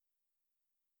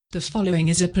The following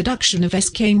is a production of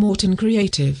SK Morton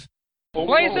Creative.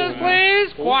 Places,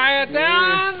 please. Quiet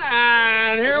down.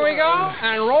 And here we go.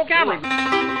 And roll camera.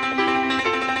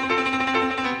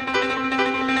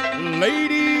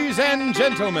 Ladies and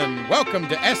gentlemen, welcome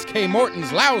to SK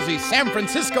Morton's Lousy San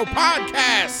Francisco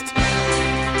podcast.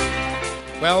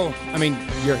 Well, I mean,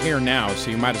 you're here now,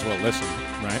 so you might as well listen,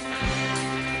 right?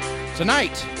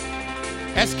 Tonight,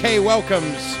 SK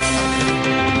welcomes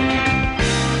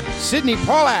Sydney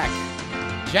Pollack,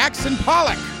 Jackson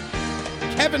Pollock,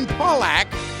 Kevin Pollack,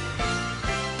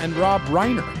 and Rob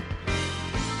Reiner.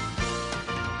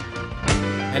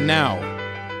 And now,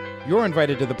 you're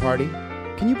invited to the party.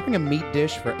 Can you bring a meat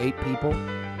dish for 8 people?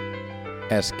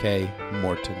 SK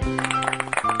Morton.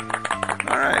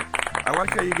 All right. I like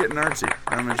how you're getting artsy.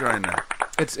 I'm enjoying that.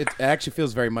 It actually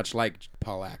feels very much like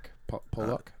Pollack.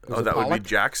 Pollock? That would be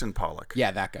Jackson Pollock.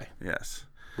 Yeah, that guy. Yes.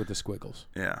 With the squiggles.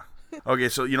 Yeah. Okay,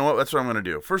 so you know what? That's what I'm going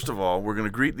to do. First of all, we're going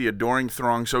to greet the adoring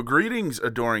throng. So greetings,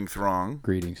 adoring throng.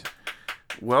 Greetings.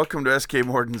 Welcome to SK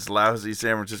Morton's Lousy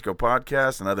San Francisco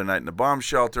podcast. Another night in the bomb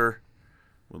shelter.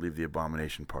 We'll leave the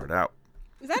abomination part out.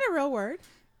 Is that a real word?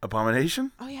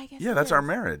 Abomination? Oh, yeah, I guess. Yeah, that's our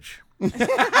marriage.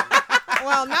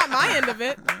 Well, not my end of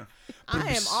it. I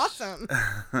am awesome.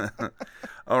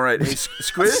 All right. Hey,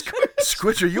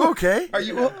 Squidge, are you okay? Oh,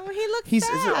 he looks sad. Is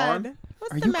it on?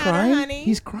 What's Are the you matter, crying? honey?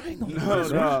 He's crying. No,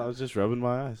 I was just rubbing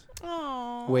my eyes.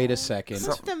 Oh. Wait a second.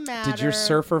 What's the matter? Did your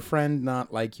surfer friend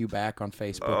not like you back on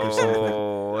Facebook or something?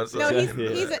 Oh, that's No,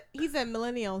 Yeah. he's a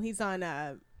millennial. He's on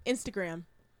Instagram.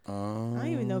 Oh. I don't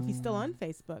even know if he's still on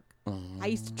Facebook. I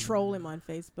used to troll him on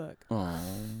Facebook. Oh.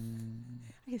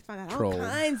 I used to find out Troll. all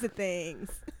kinds of things.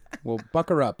 Well, buck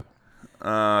her up.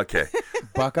 okay.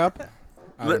 Buck up?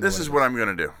 This is what I'm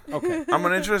going to do. Okay. I'm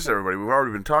going to introduce everybody. We've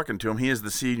already been talking to him. He is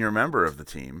the senior member of the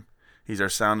team. He's our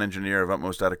sound engineer of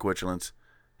utmost adequatulence.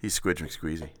 He's Squidge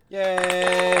McSqueezy.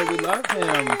 Yay, we love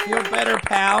him. Feel better,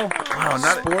 pal.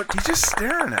 Wow, he's just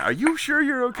staring at. Are you sure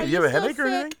you're okay? Are You have a still headache or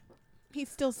sick? anything? He's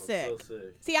still sick.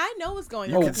 See, I know what's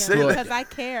going You on can with say him that. because I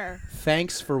care.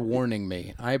 Thanks for warning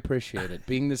me. I appreciate it.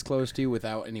 Being this close to you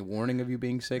without any warning of you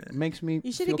being sick makes me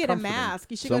You should feel get a comforting. mask.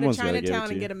 You should Someone's go to gotta give it Chinatown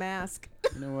to and you. get a mask.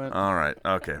 You know what? All right.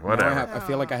 Okay. Now Whatever. I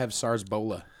feel like I have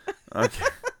SARS-Bola. Okay.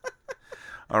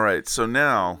 All right. So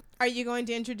now, Are you going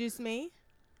to introduce me?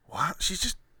 wow, she's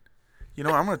just. You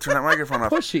know, I'm going to turn that microphone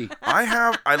off. Pushy.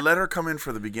 I let her come in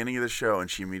for the beginning of the show, and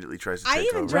she immediately tries to I take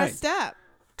even over. dressed up.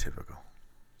 Typical.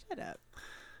 Shut up.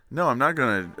 No, I'm not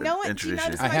going to No one- do you introduce you.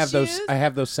 notice I my have those. shoes? I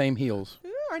have those same heels.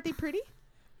 Ooh, aren't they pretty?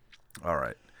 All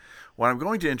right. What I'm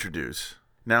going to introduce,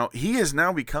 now, he has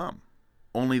now become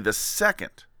only the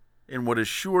second in what is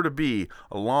sure to be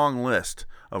a long list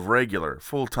of regular,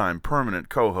 full-time, permanent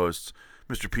co-hosts,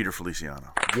 Mr. Peter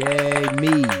Feliciano. Yay,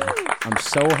 me! I'm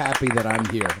so happy that I'm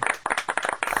here.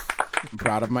 I'm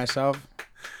proud of myself.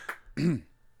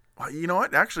 Well, you know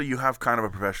what? Actually, you have kind of a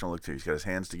professional look, too. He's got his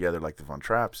hands together like the Von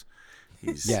Trapps.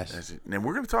 Yes. And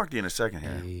we're going to talk to you in a second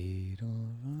here.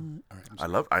 All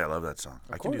right, I love that song.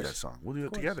 I can do course. that song. We'll do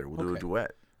it together. We'll do a Okay.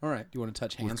 duet. All right. Do you want to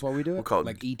touch hands while we do it? We'll call it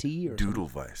like E.T. or Doodle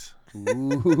Vice.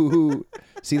 something? Ooh.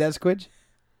 See that, Squidge?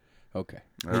 Okay.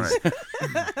 All right.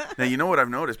 Now, you know what I've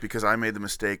noticed? Because I made the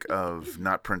mistake of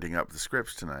not printing up the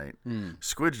scripts tonight.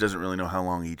 Squidge doesn't really know how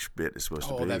long each bit is supposed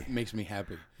to Oh, be. that makes me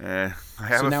happy. I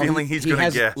have So a now feeling he's he going to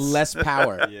has guess. less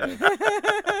power. Yeah.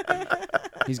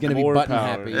 He's going to be More button power.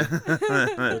 happy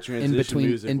in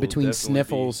between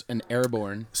sniffles and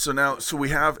airborne. So we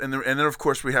have, and then of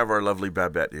course we have our lovely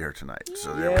Babette here tonight.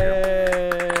 So there we go.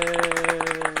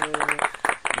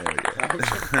 There we go.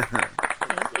 Thank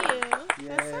you.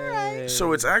 That's all right.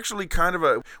 So it's actually kind of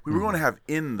we were going to have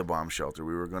in the bomb shelter,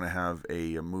 we were going to have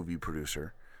a movie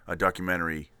producer, a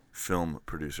documentary film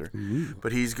producer,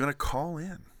 but he's going to call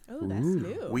in. Oh, that's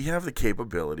new. We have the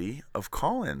capability of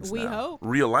call-ins We now. hope.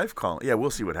 Real life call. Yeah, we'll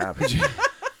see what happens.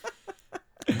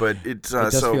 But it's It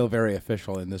does so feel very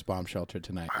official in this bomb shelter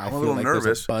tonight. I'm I a feel little like nervous.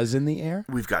 there's a buzz in the air.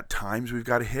 we've got times we've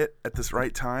got to hit at this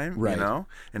right time. Right. You know.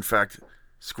 In fact,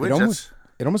 Squidge.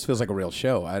 It almost feels like a real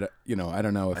show. I don't know if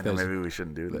I know, there's. maybe we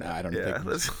shouldn't do that. No, I don't yeah, think.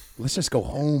 let's- Let's just go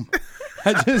home.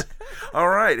 All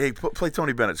right. Hey, play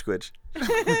Tony Bennett, Squidge. Do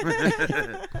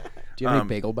you have any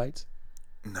bagel bites?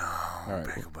 No, right,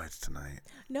 bagel bites tonight.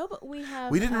 No, but we have.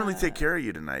 We didn't really take care of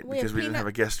you tonight we have because we didn't peanut- have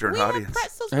a guest or an we have audience.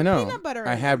 pretzels I with know. peanut butter.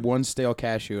 I in had them. one stale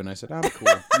cashew, and I said, "I'm cool."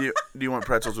 Do you want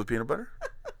pretzels with peanut butter?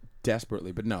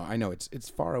 Desperately, but no, I know it's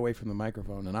far away from the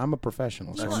microphone, and I'm a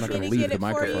professional, so You I'm want not me going to to leave get the it for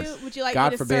microphone. you? Would you like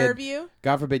God me to forbid, serve you?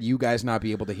 God forbid you guys not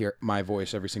be able to hear my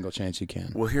voice every single chance you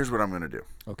can. Well, here's what I'm going to do.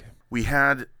 Okay. We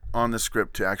had on the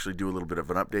script to actually do a little bit of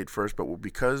an update first, but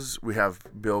because we have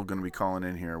Bill going to be calling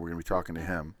in here, we're going to be talking to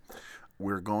him.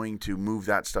 we're going to move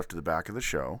that stuff to the back of the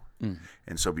show.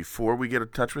 And so before we get in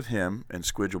touch with him, and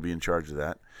Squidge will be in charge of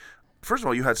that. First of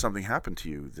all, you had something happen to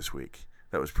you this week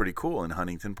that was pretty cool in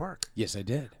Huntington Park. Yes, I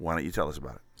did. Why don't you tell us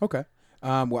about it? Okay.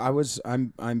 Well,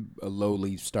 I'm a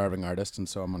lowly starving artist, and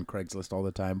so I'm on Craigslist all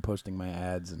the time, posting my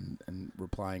ads and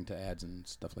replying to ads and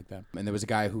stuff like that. And there was a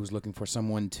guy who was looking for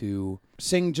someone to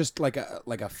sing, just like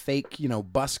a fake,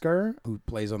 busker who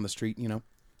plays on the street,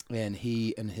 And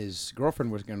he and his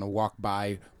girlfriend was going to walk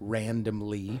by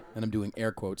randomly, and I'm doing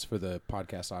air quotes for the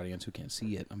podcast audience who can't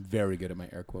see it. I'm very good at my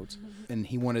air quotes. And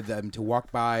he wanted them to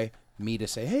walk by me to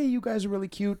say, hey, you guys are really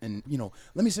cute, and,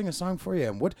 let me sing a song for you,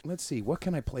 and let's see, what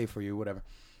can I play for you, whatever.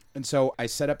 And so I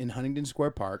set up in Huntington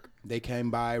Square Park. They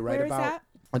came by Where is that?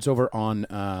 It's over on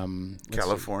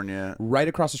California. right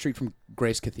across the street from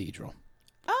Grace Cathedral.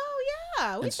 Oh,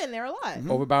 yeah. We've been there a lot.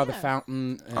 Over by the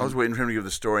fountain. I was waiting for him to give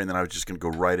the story, and then I was just going to go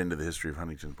right into the history of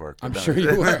Huntington Park. I'm sure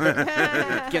you were.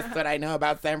 Guess what I know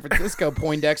about San Francisco,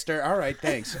 Poindexter. All right,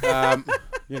 thanks.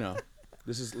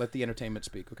 This is let the entertainment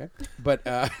speak, okay? But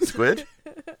Squid?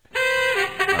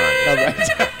 all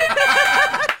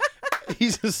right.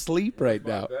 He's asleep right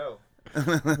now.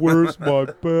 Where's my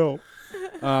bell?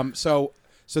 So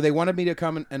they wanted me to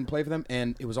come and play for them,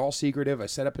 and it was all secretive. I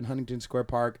set up in Huntington Square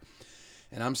Park.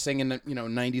 And I'm singing,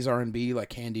 90s R&B like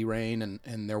Candy Rain,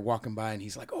 and they're walking by, and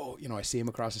he's like, oh, I see him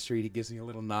across the street. He gives me a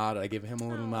little nod. I give him a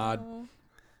little nod.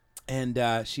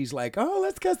 And she's like, oh,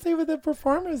 let's go see what the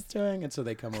performer's doing. And so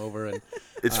they come over. And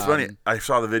It's funny. I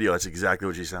saw the video. That's exactly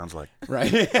what she sounds like.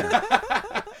 right.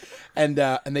 And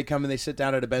they come and they sit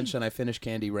down at a bench, and I finish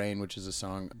Candy Rain, which is a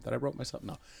song that I wrote myself.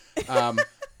 No.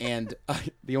 And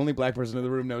the only black person in the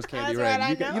room knows Candy Rain.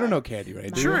 Right, You don't know Candy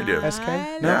Rain, do Sure you? I do. SK?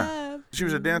 Yeah. She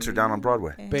was a dancer down on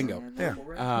Broadway. Bingo. Yeah.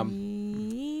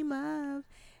 Dream of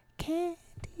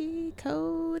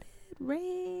candy-coated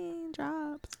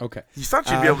raindrops. Okay. You thought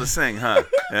she'd be able to sing, huh?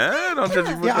 Yeah, don't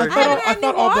judge me. Yeah, I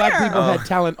thought all black people had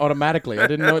talent automatically. I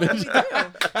didn't know this.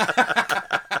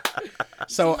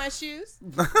 So My shoes.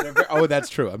 oh, that's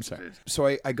true. I'm sorry. So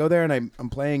I go there and I'm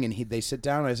playing, and they sit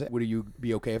down, and I said, would you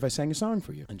be okay if I sang a song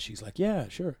for you? And she's like, yeah,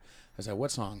 sure. I said,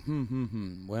 what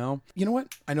song? Well, you know what?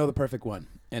 I know the perfect one.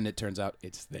 And it turns out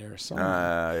it's their song.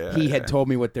 He had told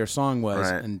me what their song was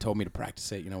and told me to practice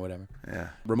it, whatever. Yeah.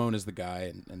 Ramon is the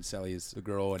guy, and Sally is the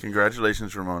girl. And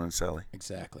Congratulations, Ramon and Sally.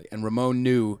 exactly. And Ramon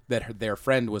knew that their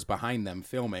friend was behind them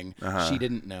filming. She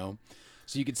didn't know.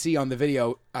 So you could see on the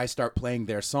video, I start playing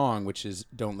their song, which is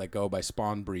Don't Let Go by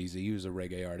Spawn Breezy, who's a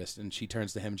reggae artist. And she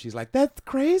turns to him and she's like, that's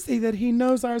crazy that he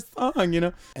knows our song,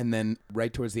 And then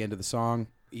right towards the end of the song,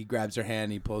 he grabs her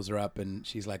hand, he pulls her up, and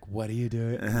she's like, what are you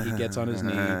doing? And he gets on his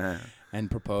knee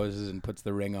and proposes and puts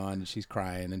the ring on, and she's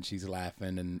crying and she's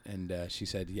laughing, and she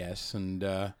said yes. And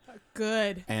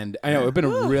Good. and I know, it'd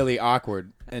been really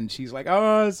awkward. And she's like,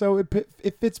 oh, so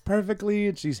it fits perfectly.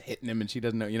 And she's hitting him, and she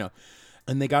doesn't know,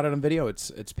 And they got it on video.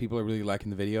 It's people are really liking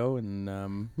the video,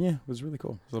 and it was really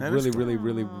cool. So That really, is really,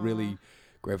 really, really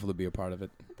grateful to be a part of it.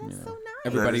 That's so nice.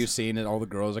 Everybody That is- who's seen it, all the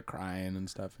girls are crying and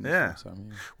stuff. And Yeah. So,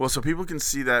 Well, so people can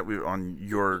see that on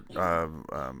your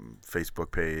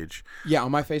Facebook page. yeah,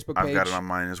 on my Facebook page. I've got it on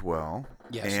mine as well.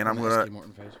 Yes, and on I'm the gonna SK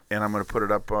Morton page. put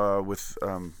it up with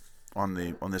on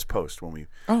this post when we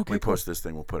post this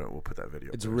thing. We'll put that video.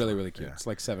 It's up there. really, really cute. Yeah. It's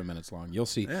like 7 minutes long. You'll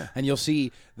see, Yeah. and you'll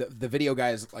see the video guy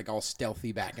is like all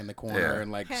stealthy back in the corner Yeah.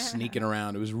 and like sneaking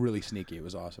around. It was really sneaky. It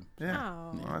was awesome. Yeah.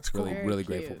 Oh. Well, that's cool. Really, Very really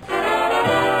cute. grateful.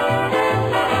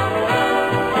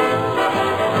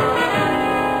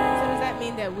 So does that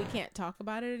mean that we can't talk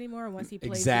about it anymore once he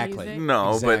plays Exactly. the music?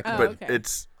 No, Exactly. but Oh, okay.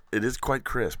 it is quite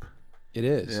crisp. It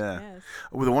is. Yeah. Yes.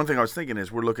 Well, the one thing I was thinking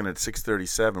is we're looking at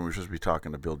 6:37. We're supposed to be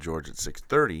talking to Bill George at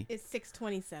 6:30. It's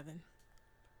 6:27.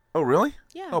 Oh, really?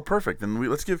 Yeah. Oh, perfect. Then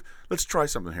let's try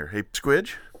something here. Hey,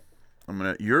 Squidge,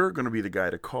 you're gonna be the guy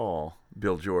to call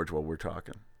Bill George while we're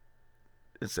talking,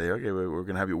 and say, okay, we're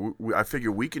gonna have you. I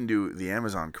figure we can do the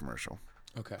Amazon commercial.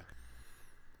 Okay.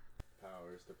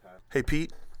 Hey,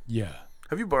 Pete, Yeah.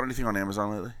 have you bought anything on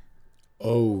Amazon lately?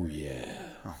 Oh yeah.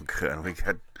 Oh, good. We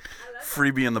got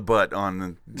freebie in the butt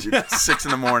on 6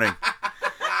 in the morning.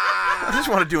 I just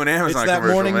want to do an Amazon It's that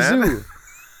commercial, morning man. zoo.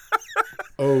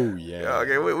 Oh yeah.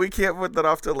 Okay, we can't put that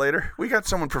off till later. We got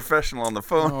someone professional on the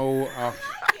phone. Oh,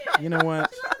 you know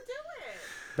what?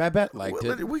 Babette liked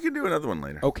it. We can do another one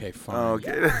later. Okay, fine.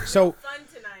 Okay. So Fun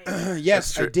tonight.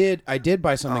 yes, That's I did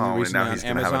buy something Oh, recently now on he's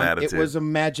gonna have an Amazon. It attitude. was a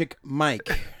magic mic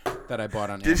that I bought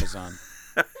on Amazon.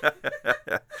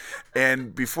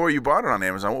 And before you bought it on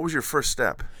Amazon, what was your first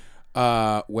step?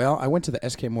 Well, I went to the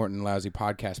SK Morton Lousy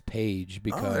podcast page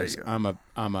there because you go.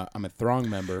 I'm a Throng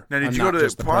member. Now, did I'm you go not to the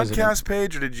just president. podcast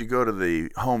page, or did you go to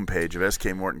the home page of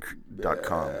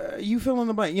skmorton.com? You fill in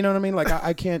the blank. You know what I mean? Like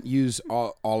I can't use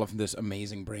all of this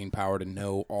amazing brain power to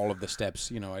know all of the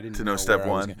steps. You know, I didn't To know where step I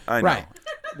was one. gonna- I know. Right.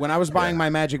 When I was buying my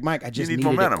Magic Mic, I just need needed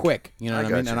momentum. it quick. You know I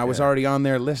what I mean? got And you, I was yeah. already on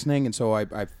there listening, and so I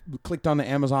clicked on the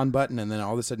Amazon button, and then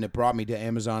all of a sudden it brought me to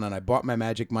Amazon, and I bought my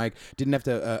Magic Mic. Didn't have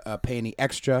to pay any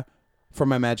extra for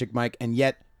my Magic Mic, and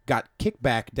yet got kicked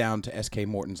back down to SK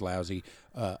Morton's Lousy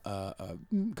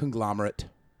conglomerate.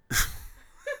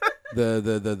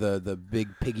 The big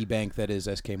piggy bank that is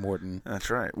SK Morton. That's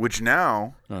right. Which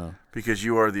now, because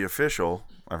you are the official,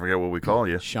 I forget what we call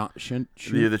you.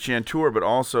 You're the chanteur, but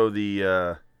also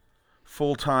the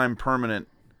full-time permanent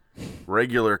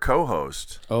regular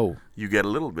co-host. Oh. You get a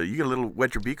little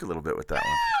wet your beak a little bit with that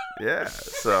one. Yeah.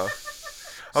 So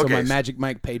okay. So my Magic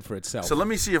Mic paid for itself. So let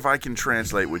me see if I can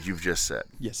translate what you've just said.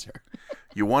 Yes, sir.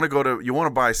 You want to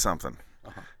buy something.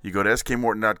 You go to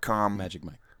skmorton.com. Magic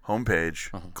Mic.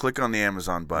 Homepage, click on the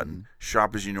Amazon button,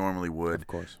 shop as you normally would. Of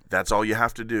course. That's all you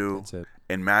have to do. That's it.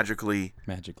 And magically,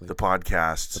 the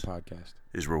podcast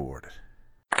is rewarded.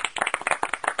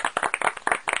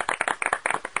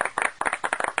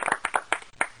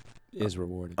 Is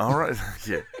rewarded. All right.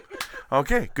 Yeah.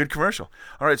 Okay, good commercial.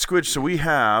 All right, Squidge, so we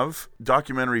have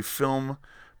documentary film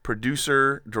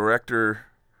producer, director.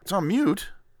 It's on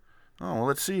mute. Oh, well,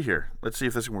 let's see here. Let's see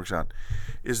if this works out.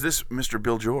 Is this Mr.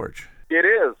 Bill George? It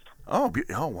is.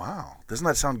 Oh, wow. Doesn't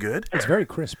that sound good? It's very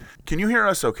crisp. Can you hear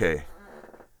us okay?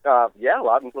 Yeah,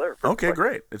 loud and clear. Okay,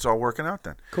 great. It's all working out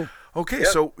then. Cool. Okay,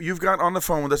 so you've got on the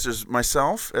phone with us is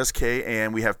myself, SK,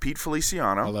 and we have Pete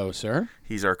Feliciano. Hello, sir.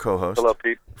 He's our co-host. Hello,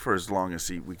 Pete. For as long as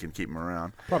we can keep him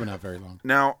around. Probably not very long.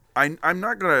 Now, I'm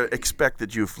not going to expect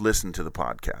that you've listened to the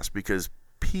podcast because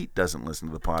Pete doesn't listen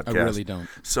to the podcast. I really don't.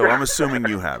 So I'm assuming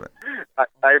you haven't.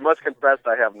 I must confess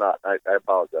I have not. I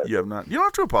apologize. You have not. You don't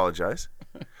have to apologize.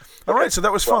 All right, so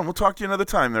that was fun. We'll talk to you another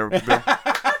time there, Bill.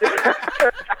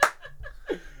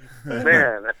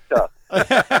 Man, that's tough.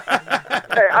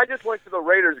 Hey, I just went to the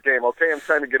Raiders game, okay? I'm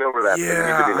trying to get over that.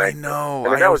 Yeah, I know. I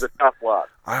mean, that was a tough loss.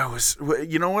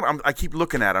 You know what? I keep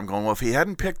looking at it. I'm going, well, if he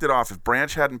hadn't picked it off, if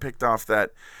Branch hadn't picked off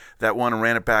that one and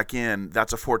ran it back in,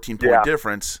 that's a 14-point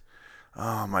difference.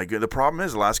 Oh, my God. The problem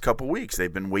is the last couple of weeks,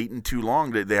 they've been waiting too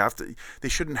long. They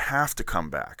shouldn't have to come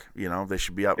back. You know, they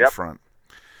should be out in front.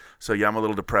 So, yeah, I'm a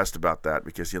little depressed about that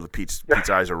because Pete's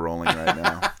eyes are rolling right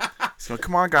now. So,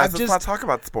 come on, guys, let's not talk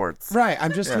about sports. Right.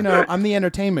 I'm just, I'm the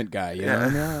entertainment guy, you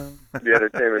know? The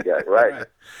entertainment guy, right.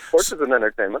 Sports is an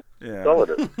entertainment. Yeah. That's all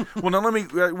it is. Well, now let me,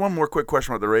 one more quick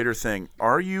question about the Raider thing.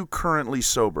 Are you currently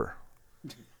sober?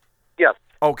 Yes.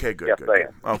 Okay, good. Yes, good. I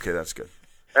am. Okay, that's good.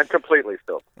 And completely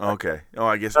still. Okay. Oh,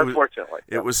 I guess unfortunately,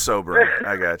 it was sobering.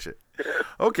 I got you.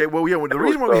 Okay. Well, yeah. The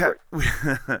reason why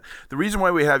the reason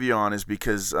why we have you on is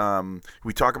because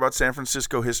we talk about San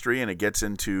Francisco history and it gets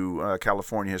into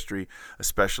California history,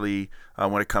 especially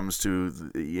when it comes to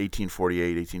the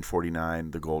 1848,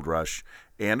 1849, the Gold Rush,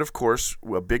 and of course,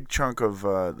 a big chunk of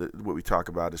what we talk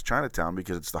about is Chinatown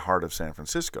because it's the heart of San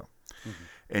Francisco. Mm-hmm.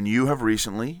 And you have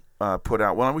recently put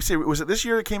out. Well, we say, was it this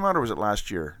year it came out, or was it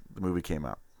last year the movie came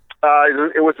out?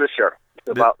 It was this year.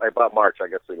 About March, I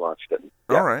guess we launched it.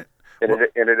 Yeah. All right. And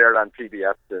it aired on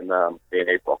PBS in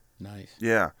April. Nice.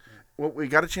 Yeah. Well, we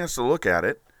got a chance to look at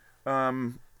it.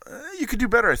 You could do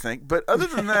better, I think. But other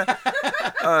than that,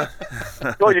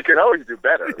 well, you can always do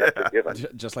better. That's a given.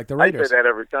 Just like the Raiders. I say that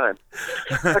every time.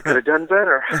 I could have done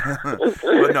better.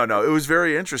 But no, it was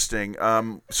very interesting.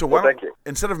 So why thank you.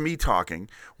 Instead of me talking,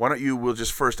 why don't you? We'll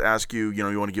just first ask you.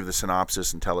 You want to give the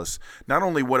synopsis and tell us not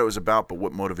only what it was about, but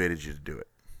what motivated you to do it.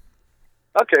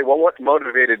 Okay. Well, what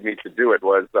motivated me to do it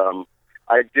was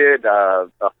I did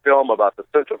a film about the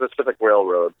Central Pacific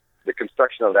Railroad, the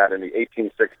construction of that in the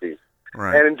 1860s.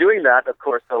 Right. And in doing that, of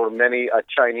course, there were many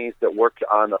Chinese that worked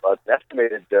on an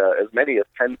estimated as many as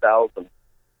 10,000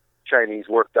 Chinese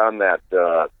worked on that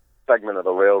segment of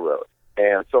the railroad.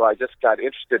 And so I just got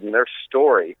interested in their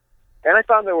story. And I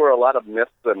found there were a lot of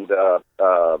myths and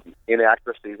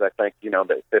inaccuracies, I think,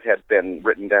 that had been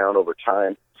written down over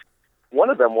time. One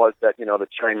of them was that, the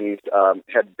Chinese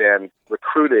had been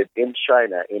recruited in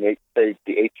China in, say,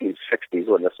 the 1860s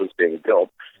when this was being built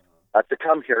to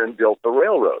come here and build the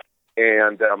railroad.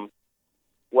 And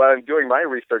when I'm doing my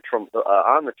research on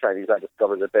the Chinese, I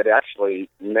discovered that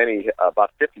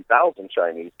about 50,000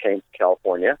 Chinese came to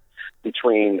California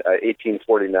between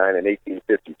 1849 and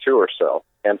 1852 or so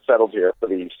and settled here for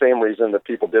the same reason that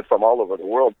people did from all over the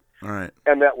world. All right.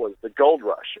 And that was the gold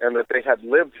rush, and that they had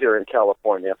lived here in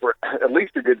California for at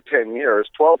least a good 10 years,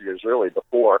 12 years really,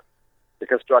 before the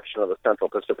construction of the Central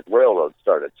Pacific Railroad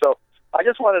started. So I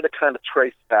just wanted to kind of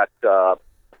trace that,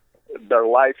 their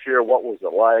life here, what was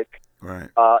it like. Right.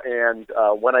 And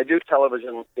when I do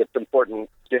television, it's important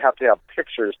you have to have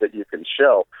pictures that you can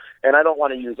show. And I don't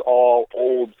want to use all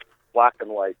old black and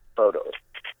white photos.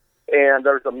 And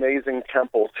there's amazing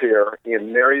temples here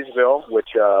in Marysville,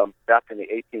 which back in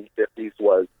the 1850s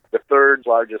was the third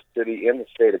largest city in the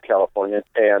state of California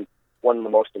and one of the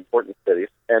most important cities.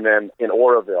 And then in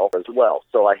Oroville as well.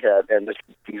 So I had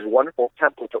these wonderful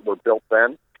temples that were built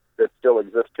then that still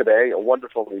exist today, a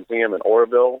wonderful museum in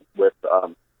Oroville with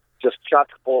just chock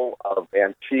full of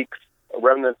antiques,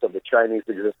 remnants of the Chinese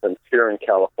existence here in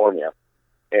California.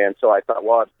 And so I thought,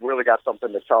 well, I've really got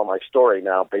something to tell my story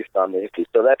now based on these.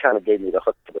 So that kind of gave me the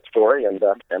hook to the story, and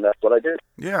that's what I did.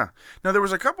 Yeah. Now, there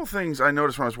was a couple things I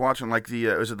noticed when I was watching, like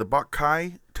is it the Bok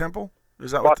Kai Temple?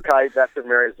 Is that Bok Kai, that's in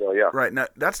Marysville, yeah. Right. Now,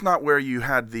 that's not where you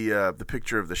had the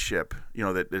picture of the ship,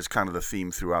 that is kind of the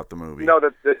theme throughout the movie. No,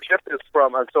 the ship is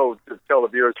from, so to tell the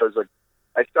viewers,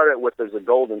 I started with, there's a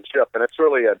golden ship, and it's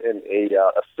really a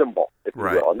symbol, if you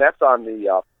will. And that's on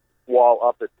the wall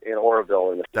up in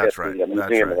Oroville, in the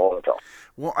museum in Oroville.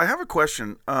 Well, I have a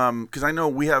question because I know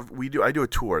I do a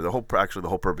tour. The whole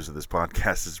purpose of this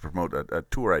podcast is to promote a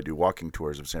tour I do, walking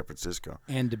tours of San Francisco,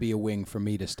 and to be a wing for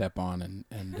me to step on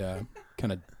and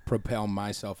kind of propel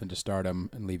myself into stardom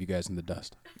and leave you guys in the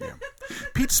dust. Yeah,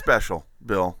 Pete's special,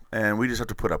 Bill, and we just have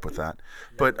to put up with that.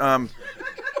 But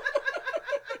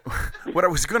what I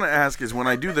was going to ask is when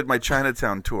I do my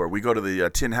Chinatown tour, we go to the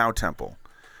Tin Hau Temple.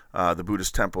 The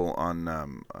Buddhist temple on,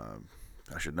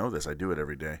 I should know this, I do it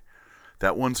every day,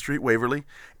 that one street, Waverly,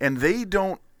 and they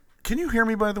don't, can you hear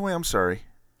me, by the way? I'm sorry.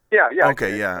 Yeah.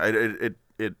 Okay, yeah, it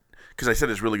because I said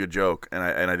it's a really good joke, and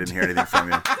I didn't hear anything from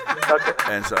you. Okay.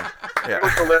 And so, yeah. It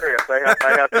was hilarious,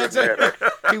 I have to admit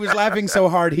it. He was laughing so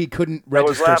hard he couldn't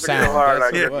register sound. So hard,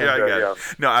 I got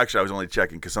it. No, actually, I was only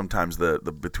checking because sometimes the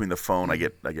between the phone I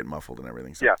get muffled and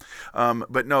everything. So. Yeah.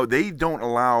 But no, they don't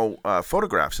allow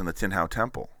photographs in the Tin Hau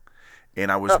Temple. And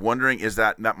I was wondering, is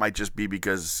that might just be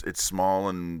because it's small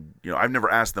and, I've never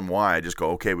asked them why. I just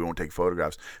go, okay, we won't take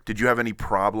photographs. Did you have any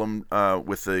problem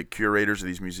with the curators of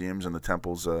these museums and the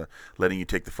temples letting you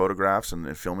take the photographs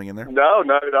and filming in there? No,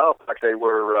 not at all. In fact, they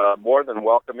were more than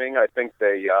welcoming. I think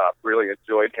they really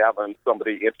enjoyed having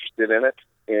somebody interested in it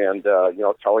and,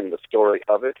 telling the story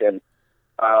of it. And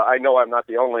I know I'm not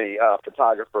the only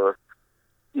photographer,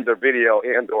 either video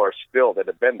and or still, that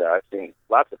have been there. I've seen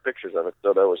lots of pictures of it,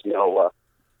 so there was no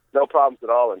problems at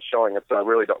all in showing it. So I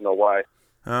really don't know why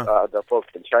the folks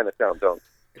in Chinatown don't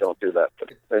do that.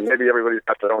 And maybe everybody's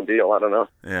got their own deal. I don't know.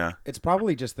 Yeah, it's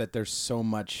probably just that there's so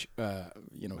much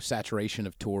saturation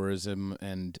of tourism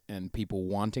and people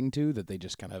wanting to that they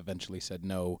just kind of eventually said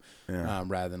no,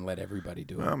 rather than let everybody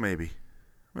do it. Well, maybe.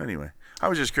 Anyway, I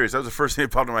was just curious. That was the first thing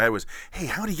that popped in my head was, hey,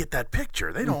 how do you get that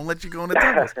picture? They don't let you go in the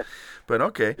temples. But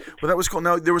okay. Well, that was cool.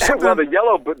 Now, there was something... Well, the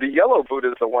yellow Buddha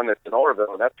is the one that's in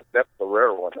Oroville, and that's the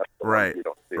rare one. That's the one you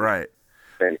don't see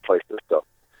many places. So.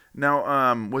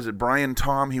 Now, was it Brian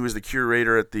Tom? He was the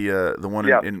curator at the one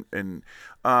in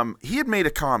he had made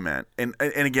a comment, and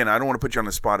again, I don't want to put you on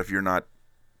the spot if you're not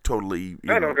totally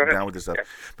down with this stuff.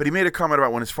 But he made a comment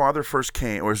about when his father first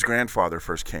came, or his grandfather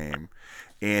first came,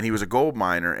 and he was a gold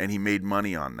miner, and he made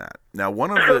money on that. Now,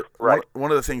 one of the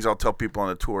one of the things I'll tell people on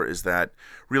the tour is that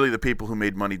really the people who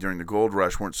made money during the gold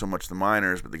rush weren't so much the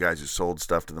miners, but the guys who sold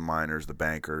stuff to the miners, the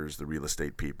bankers, the real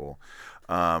estate people.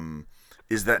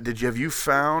 Have you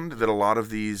found that a lot of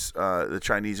these the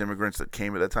Chinese immigrants that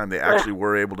came at that time, they actually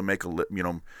were able to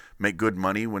make good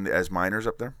money as miners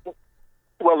up there?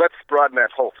 Well, let's broaden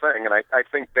that whole thing, and I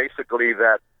think basically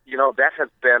that that has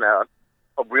been a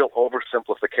real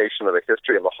oversimplification of the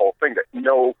history of the whole thing, that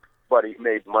nobody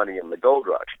made money in the gold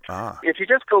rush. If you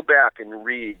just go back and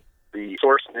read the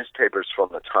source newspapers from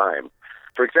the time,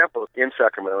 for example, in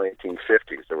Sacramento in the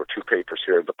 1850s, there were two papers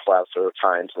here, the Placer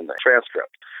Times and the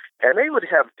Transcript, and they would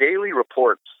have daily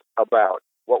reports about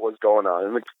what was going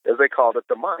on, as they called it,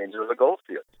 the mines or the gold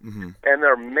fields. Mm-hmm. And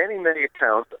there are many, many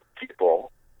accounts of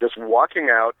people just walking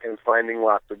out and finding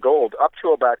lots of gold up to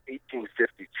about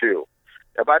 1852.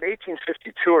 About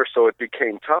 1852 or so, it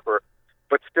became tougher,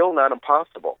 but still not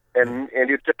impossible. And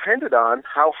it depended on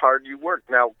how hard you worked.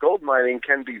 Now, gold mining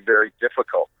can be very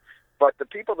difficult, but the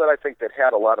people that I think that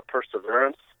had a lot of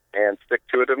perseverance and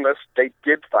stick-to-itiveness, they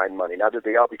did find money. Now, did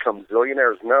they all become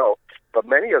zillionaires? No, but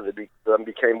many of them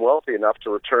became wealthy enough to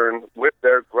return with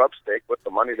their grub stake, with the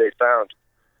money they found,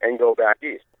 and go back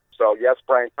east. So, yes,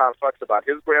 Brian Tom talks about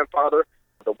his grandfather.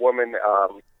 The woman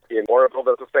in Oroville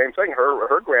does the same thing.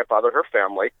 Her grandfather, her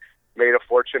family, made a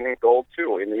fortune in gold,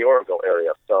 too, in the Oroville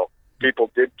area. So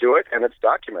people did do it, and it's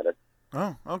documented.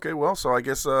 Oh, okay. Well, so I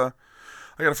guess I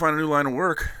got to find a new line of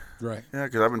work. Right. Yeah,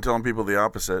 because I've been telling people the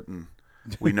opposite, and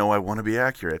we know I want to be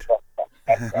accurate.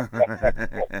 That's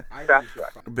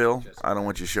right. Bill, I don't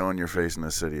want you showing your face in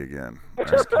the city again.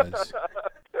 Just 'cause.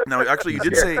 No, actually, you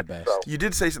did He's say the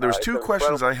best. there was It's two an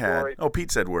questions I incredible had. story. Oh,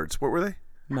 Pete said words. What were they?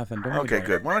 Nothing. Don't worry Okay, about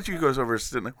good. it. Why don't you guys over?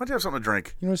 Why don't you have something to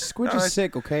drink? You know, Squidge All right. is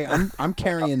sick. Okay, I'm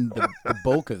carrying the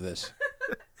bulk of this.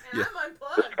 And I'm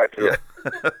unplugged. I feel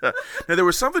Now, there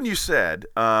was something you said,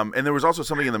 and there was also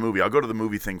something in the movie. I'll go to the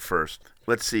movie thing first.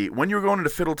 Let's see. When you were going into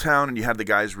Fiddletown and you had the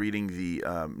guys reading the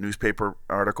newspaper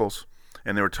articles,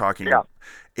 and they were talking, Yeah.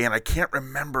 and I can't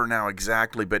remember now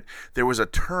exactly, but there was a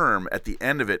term at the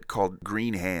end of it called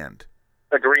green hand.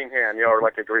 a green hand, or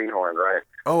like a greenhorn, right?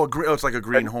 Oh, it's like a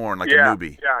green horn, like yeah, a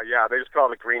newbie. Yeah. They just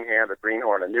call it a green hand, a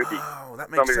greenhorn, a newbie. Oh, that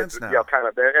makes Somebody sense that's, now. kind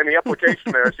of. And the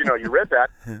implication there is, you read that.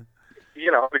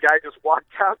 The guy just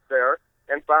walked out there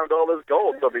and found all this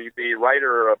gold. So the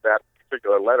writer of that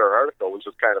particular letter article was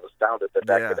just kind of astounded that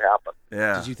Yeah. could happen.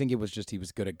 Yeah. Did you think it was just he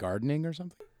was good at gardening or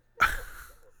something?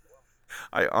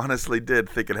 I honestly did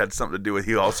think it had something to do with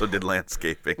he also did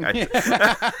landscaping.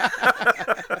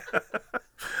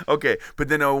 Okay, but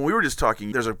then when we were just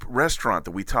talking, there's a restaurant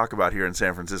that we talk about here in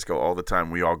San Francisco all the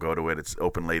time. We all go to it. It's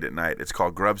open late at night. It's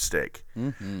called Grub Steak.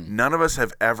 Mm-hmm. None of us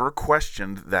have ever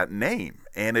questioned that name.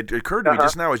 And it occurred to me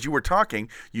just now as you were talking,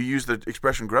 you used the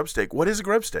expression grub steak. What is a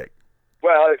grub steak?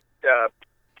 Well,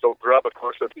 so grub, of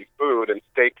course, would be food, and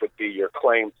steak would be your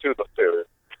claim to the food.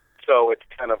 So it's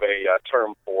kind of a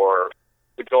term for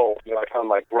the goal. I found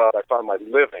my grub, I found my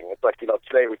living. It's like,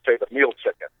 today we say the meal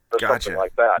chicken or something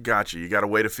like that. Gotcha. You got a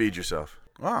way to feed yourself.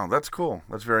 Wow, that's cool.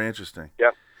 That's very interesting.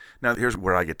 Yep. Now, here's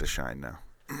where I get to shine now.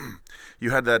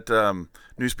 You had that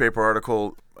newspaper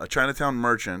article, a Chinatown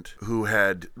merchant who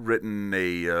had written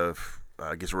a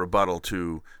rebuttal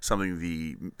to something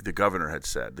the governor had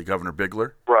said, the Governor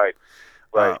Bigler. Right.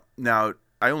 Now,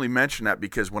 I only mention that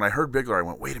because when I heard Bigler, I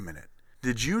went, wait a minute.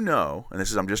 Did you know, and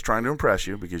I'm just trying to impress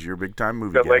you because you're a big-time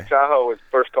movie That guy. Lake Tahoe was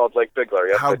first called Lake Bigler.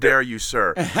 Yes, How dare you,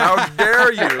 sir? How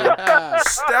dare you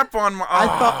step on my...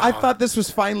 I thought this was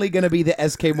finally going to be the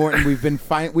S.K. Morton we've been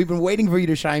waiting for you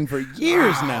to shine for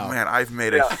years now. Man, I've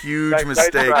made a huge Nice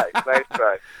mistake. Nice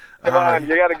try. Come on,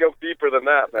 you got to go deeper than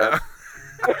that, man.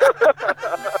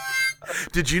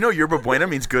 Did you know yerba buena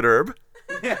means good herb?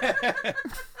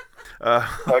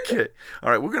 Okay. All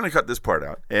right, we're going to cut this part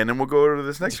out, and then we'll go to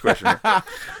this next question.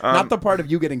 Not the part of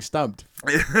you getting stumped.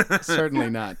 Certainly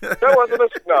not. That wasn't a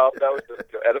snub. That was just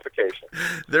edification.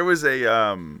 There was a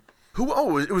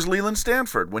it was Leland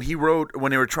Stanford when they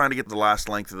were trying to get the last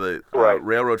length of the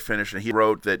railroad finished, and he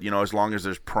wrote that as long as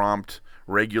there's prompt,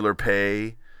 regular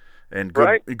pay and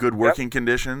good working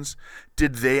conditions,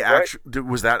 did they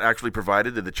was that actually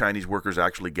provided? Did the Chinese workers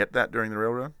actually get that during the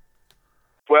railroad?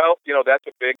 Well, that's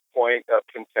a big point of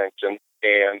contention,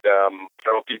 and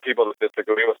there will be people that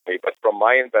disagree with me, but from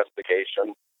my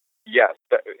investigation, yes.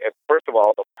 First of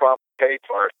all, the prompt pay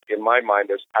part, in my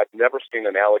mind, is I've never seen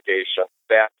an allegation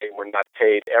that they were not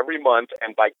paid every month,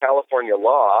 and by California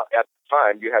law, at the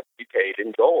time, you had to be paid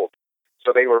in gold.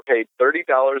 So they were paid $30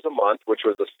 a month, which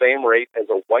was the same rate as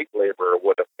a white laborer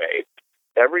would have made,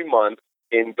 every month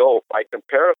in gold. By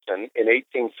comparison, in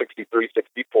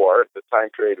 1863-64, the time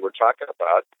period we're talking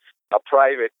about, a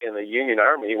private in the Union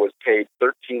Army was paid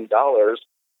 $13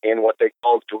 in what they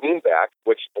called greenback,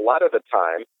 which a lot of the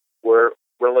time were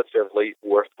relatively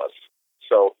worthless.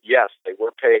 So, yes, they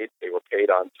were paid. They were paid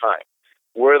on time.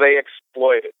 Were they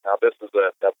exploited? Now, this is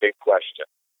a big question.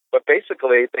 But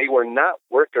basically, they were not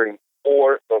working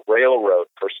for the railroad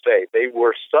per se. They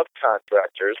were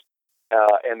subcontractors.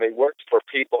 And they worked for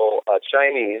people,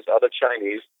 other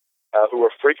Chinese, who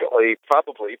were frequently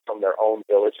probably from their own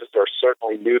villages or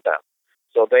certainly knew them.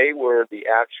 So they were the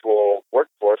actual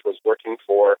workforce was working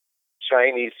for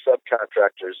Chinese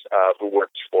subcontractors who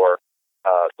worked for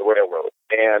the railroad.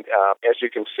 And as you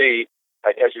see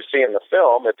in the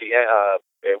film, at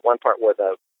one part where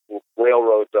the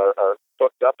railroads are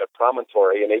hooked up at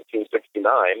Promontory in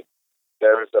 1869,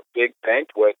 there was a big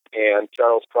banquet, and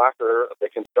Charles Crocker, the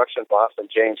construction boss, and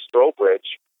James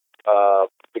Strobridge,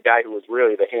 the guy who was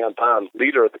really the hands-on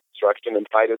leader of the construction,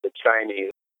 invited the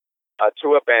Chinese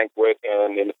to a banquet.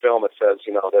 And in the film, it says,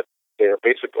 that they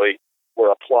basically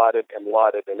were applauded and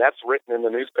lauded, and that's written in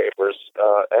the newspapers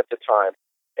at the time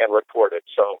and recorded.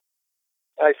 So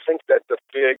I think that the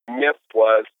big myth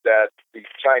was that the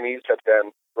Chinese had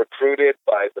been recruited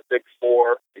by the Big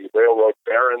Four, the railroad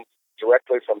barons,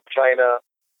 directly from China,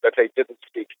 that they didn't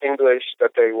speak English,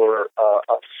 that they were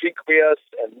obsequious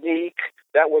and meek.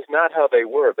 That was not how they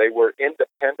were. They were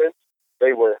independent.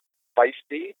 They were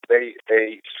feisty.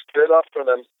 They stood up for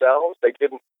themselves. They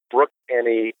didn't brook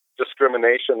any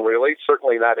discrimination, really,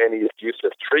 certainly not any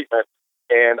abusive treatment.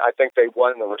 And I think they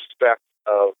won the respect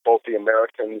of both the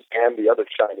Americans and the other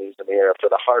Chinese in the area for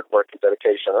the hard work and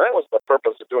dedication. And that was the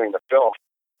purpose of doing the film,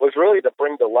 was really to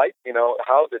bring to light,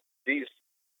 how these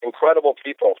incredible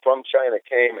people from China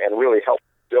came and really helped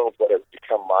build what has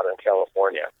become modern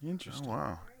California. Interesting.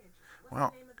 Oh,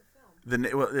 wow.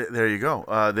 There you go.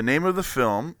 The name of the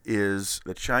film is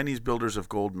The Chinese Builders of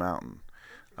Gold Mountain.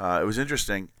 It was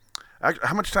interesting.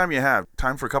 How much time you have?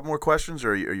 Time for a couple more questions,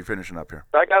 or are you finishing up here?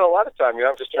 I got a lot of time.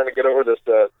 I'm just trying to get over this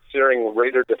searing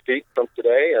Raider defeat from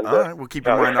today. And all right, we'll keep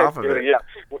your mind off of it. Yeah,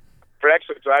 we're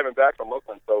actually driving back from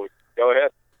Oakland, so go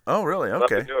ahead. Oh, really?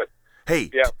 Okay. Love to do it.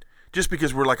 Hey, just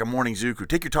because we're like a morning zoo crew,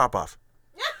 take your top off.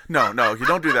 No, you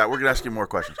don't do that. We're going to ask you more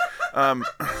questions.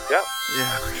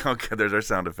 Yeah, okay, there's our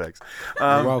sound effects.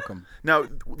 You're welcome. Now,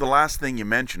 the last thing you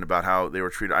mentioned about how they were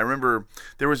treated, I remember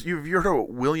have you heard of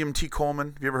William T.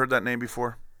 Coleman? Have you ever heard that name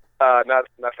before? Not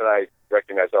that I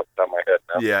recognize off the top of my head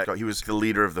now. Yeah, he was the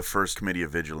leader of the first Committee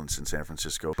of Vigilance in San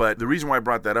Francisco. But the reason why I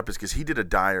brought that up is because he did a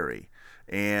diary,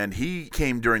 and he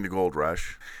came during the gold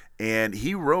rush, and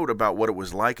he wrote about what it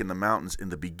was like in the mountains in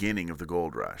the beginning of the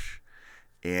gold rush.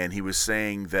 And he was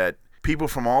saying that people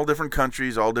from all different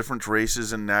countries, all different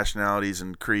races and nationalities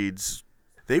and creeds,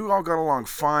 they all got along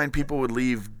fine. People would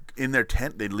leave in their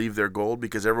tent, they'd leave their gold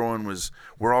because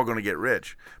we're all going to get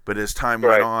rich. But as time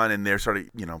went on and they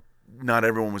started, not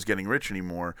everyone was getting rich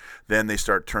anymore, then they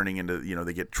start turning into,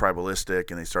 they get tribalistic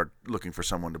and they start looking for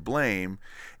someone to blame.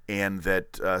 And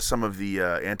that some of the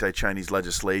anti-Chinese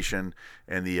legislation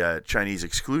and the Chinese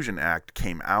Exclusion Act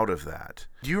came out of that.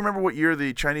 Do you remember what year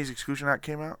the Chinese Exclusion Act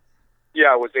came out?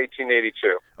 Yeah, it was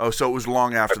 1882. Oh, so it was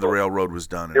long after the railroad was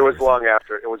done. It was long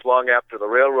after. It was long after the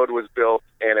railroad was built,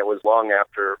 and it was long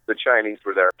after the Chinese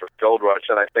were there for the gold rush.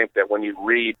 And I think that when you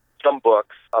read some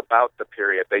books about the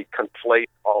period, they conflate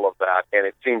all of that, and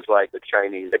it seems like the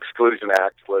Chinese Exclusion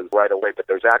Act was right away, but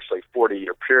there's actually a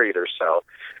 40-year period or so.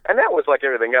 And that was like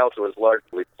everything else. It was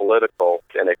largely political,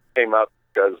 and it came up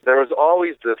because there was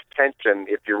always this tension,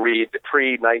 if you read the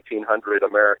pre-1900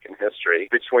 American history,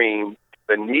 between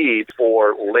the need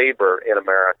for labor in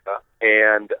America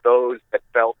and those that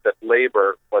felt that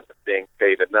labor wasn't being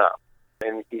paid enough.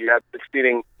 And you had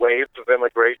succeeding waves of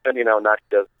immigration, not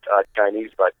just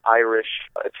Chinese, but Irish,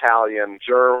 Italian,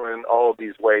 German, all of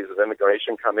these ways of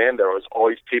immigration come in. There was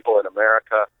always people in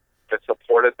America that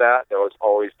supported that. There was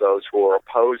always those who were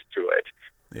opposed to it.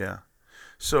 Yeah.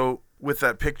 So with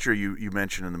that picture you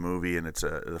mentioned in the movie, and it's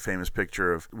the famous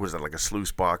picture of, was that like a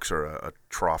sluice box or a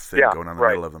trough thing going on in the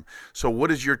middle of them? So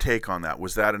what is your take on that?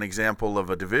 Was that an example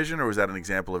of a division, or was that an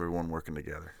example of everyone working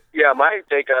together? Yeah, my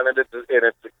take on it is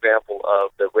an example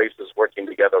of the races working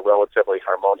together relatively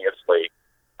harmoniously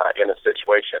in a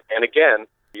situation. And again,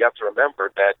 you have to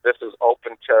remember that this is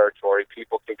open territory.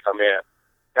 People can come in.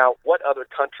 Now, what other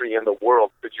country in the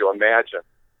world could you imagine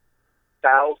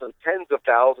tens of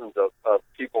thousands of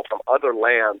people from other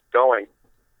lands going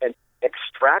and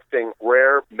extracting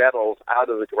rare metals out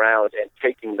of the ground and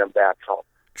taking them back home?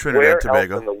 Trinidad, Tobago.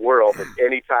 Where else in the world at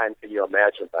any time can you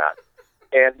imagine that?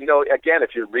 And, again,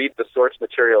 if you read the source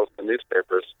materials in the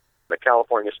newspapers, the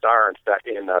California Star in San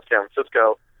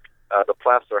Francisco, the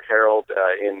Placer Herald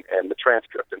and the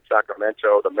Transcript in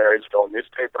Sacramento, the Marysville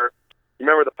newspaper,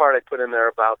 remember the part I put in there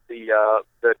about the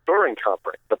touring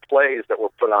company, the plays that were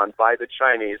put on by the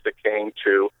Chinese that came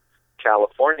to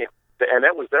California. And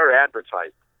that was their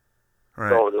advertising. Right.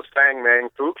 So the Sang Mang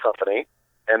Food Company,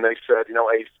 and they said,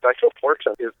 a special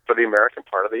portion is for the American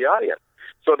part of the audience.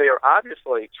 So they are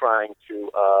obviously trying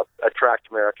to attract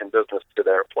American business to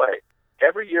their play.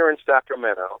 Every year in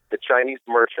Sacramento, the Chinese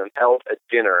merchant held a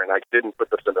dinner, and I didn't put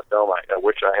this in the film, I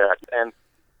wish I had. And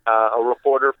a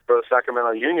reporter for the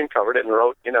Sacramento Union covered it and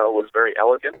wrote, it was very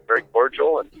elegant, very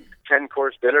cordial, and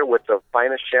 10-course dinner with the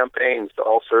finest champagnes,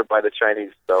 all served by the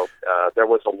Chinese. So there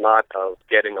was a lot of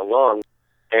getting along.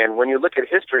 And when you look at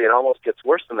history, it almost gets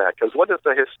worse than that, because what does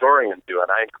the historian do? And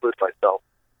I include myself.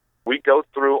 We go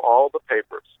through all the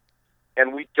papers,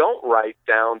 and we don't write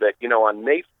down that, on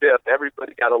May 5th,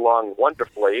 everybody got along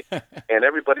wonderfully, and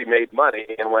everybody made money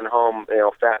and went home,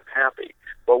 fat and happy.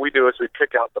 What we do is we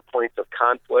pick out the points of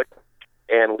conflict,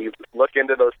 and we look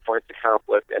into those points of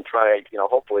conflict and try,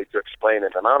 hopefully to explain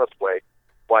in an honest way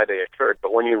why they occurred.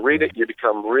 But when you read it, you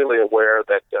become really aware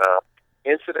that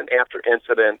incident after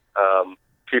incident,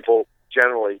 people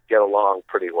generally get along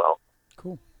pretty well.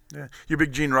 Cool. Yeah. You a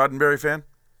big Gene Roddenberry fan?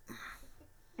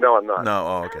 No, I'm not. No,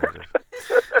 oh, okay.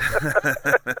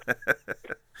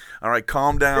 All right,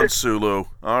 calm down, Sulu.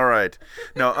 All right.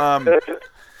 No,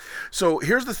 So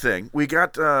here's the thing. We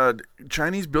got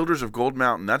Chinese Builders of Gold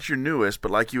Mountain. That's your newest,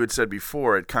 but like you had said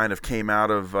before, it kind of came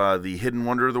out of the Hidden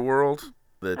Wonder of the World,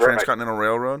 the Transcontinental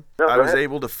Railroad. No, I go was ahead.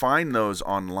 able to find those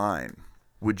online.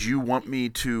 Would you want me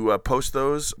to post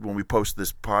those when we post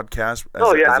this podcast as,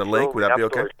 as a link? Would that be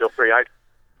okay? Absolutely. Feel free.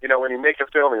 When you make a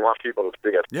film, you want people to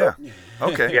see it. Yeah.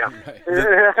 Okay. Yeah.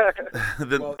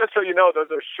 Just so you know, those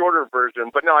are shorter versions,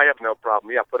 but no, I have no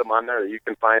problem. Yeah, put them on there. You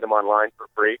can find them online for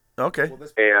free. Okay.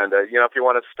 And, if you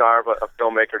want to starve a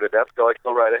filmmaker to death, go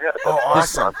right ahead. Oh,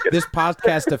 awesome. This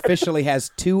podcast officially has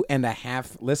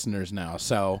 2.5 listeners now,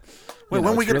 so Wait,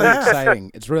 when we it's get really that?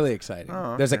 exciting. It's really exciting.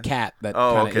 Oh, There's a okay. cat that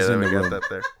Oh, kind of okay. is There in the we got room. that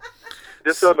there.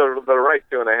 Just so the right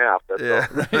 2.5. That's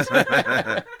all.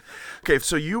 Yeah. Okay,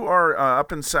 so you are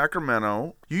up in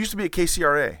Sacramento. You used to be at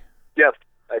KCRA. Yes,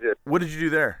 I did. What did you do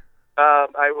there?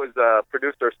 I was a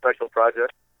producer of special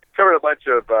projects. Covered a bunch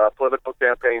of political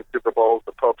campaigns, Super Bowls,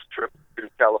 the Pope's trip to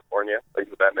California, things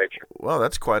of that nature. Well,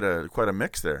 that's quite a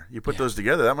mix there. You put those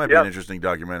together. That might be Yeah. an interesting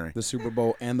documentary. The Super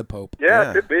Bowl and the Pope. Yeah, Yeah.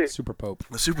 it could be. Super Pope.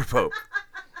 The Super Pope.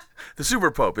 The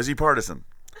Super Pope. Is he partisan?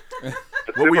 The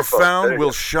What we Super Bowl. There found you will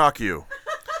go. shock you.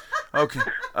 Okay.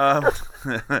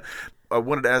 I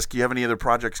wanted to ask, do you have any other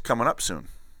projects coming up soon?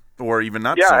 Or even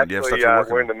not Yeah, soon? actually, Do you have stuff you're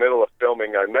working we're in on? the middle of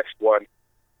filming our next one,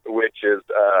 which is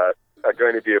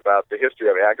going to be about the history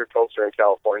of agriculture in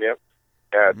California.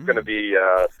 It's going to be You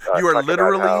are talking about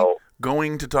literally how-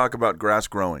 going to talk about grass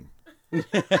growing. That's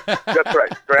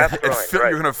right, grass growing. Right.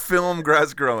 You're going to film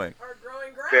grass growing. Or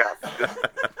growing grass. Yeah, just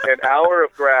an hour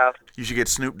of grass. You should get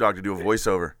Snoop Dogg to do a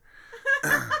voiceover.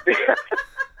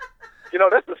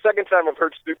 That's the second time I've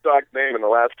heard Snoop Dogg's name in the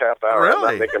last half hour. I'm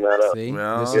Really? not making that up. See?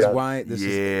 Well, this is yeah. why. This Yeah,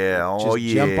 is, oh just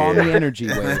yeah. jump on the energy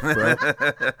wave, bro.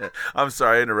 I'm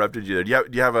sorry I interrupted you there. Do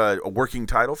you have a working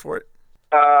title for it?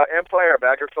 Empire of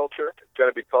Agriculture, it's going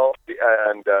to be called.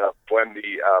 And when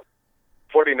the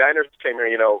 49ers came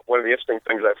here, one of the interesting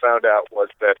things I found out was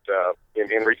that in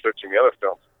researching the other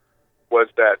films was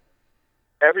that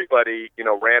everybody,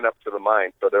 ran up to the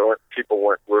mine. So people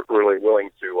weren't really willing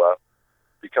to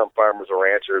become farmers or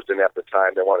ranchers, and at the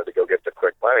time they wanted to go get the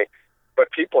quick money.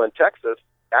 But people in Texas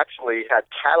actually had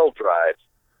cattle drives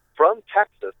from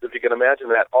Texas, if you can imagine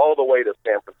that, all the way to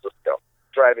San Francisco,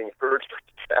 driving herds of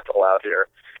cattle out here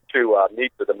to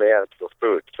meet the demands for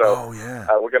food. So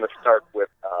we're going to start with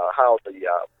how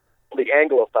the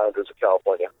Anglo founders of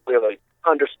California really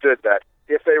understood that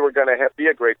if they were going to be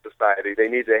a great society, they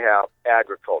need to have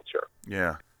agriculture.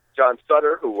 Yeah. John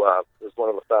Sutter, who was one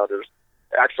of the founders,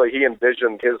 actually he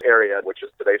envisioned his area, which is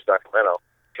today Sacramento,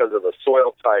 because of the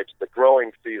soil types, the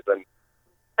growing season,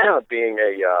 being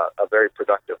a very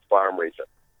productive farm region.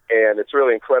 And it's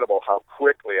really incredible how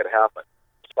quickly it happened.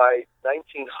 By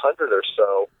 1900 or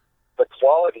so, the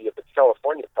quality of the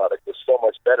California product was so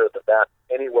much better than that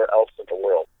anywhere else in the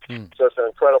world. So it's an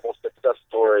incredible success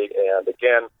story, and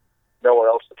again, nowhere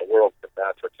else in the world can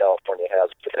match what California has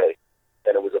today.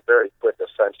 And it was a very quick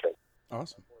ascension.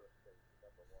 Awesome.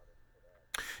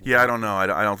 Yeah, I don't know. I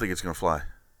don't think it's going to fly.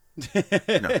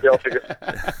 You know, figure-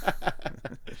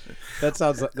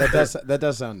 That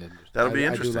does sound interesting. That'll be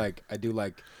interesting. I do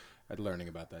like learning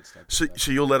about that stuff.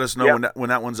 So you'll let us know when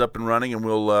that one's up and running, and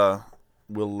we'll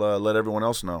let everyone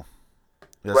else know.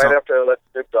 That right sound- after I let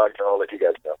Snoop Dogg know, I'll let you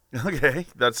guys know. Okay,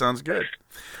 that sounds good.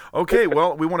 Okay,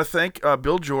 well, we want to thank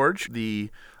Bill George, the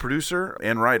producer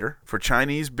and writer for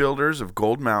Chinese Builders of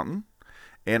Gold Mountain,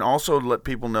 and also to let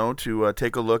people know to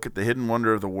take a look at The Hidden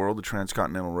Wonder of the World, the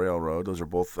Transcontinental Railroad. Those are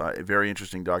both very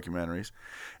interesting documentaries.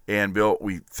 And Bill,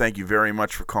 we thank you very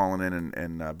much for calling in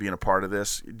and being a part of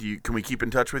this. Can we keep in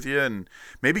touch with you and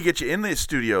maybe get you in the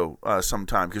studio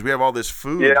sometime? Because we have all this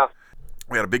food. Yeah.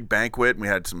 We had a big banquet, and we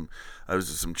had some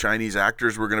Chinese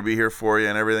actors were going to be here for you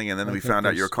and everything, and then we found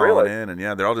out you were calling in, and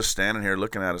they're all just standing here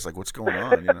looking at us like, what's going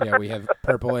on? You know? Yeah, we have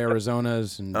purple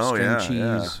Arizonas and string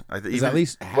cheese. Yeah. There's at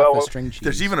least half a string cheese.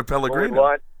 There's even a When Pellegrino.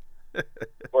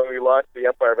 we launch the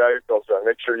Empire of Agriculture, I'll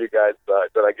make sure you guys that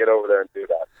I get over there and do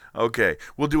that. Okay,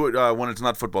 we'll do it when it's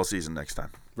not football season next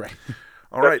time. Right.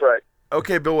 All right. That's right.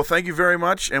 Okay, Bill. Well, thank you very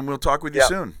much, and we'll talk with you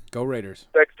soon. Go Raiders.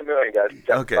 Thanks a million, guys.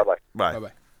 Yeah, Okay. Bye-bye. Bye.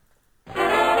 Bye.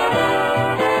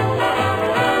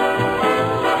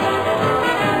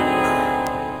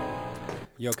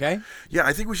 You okay? Yeah,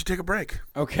 I think we should take a break.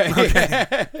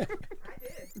 Okay.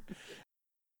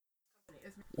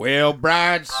 Well,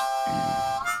 brides,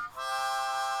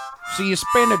 so you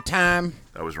spend the time,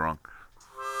 That was wrong.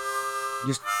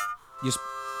 you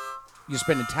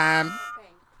spending time,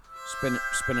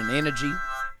 spending energy,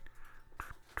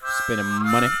 spending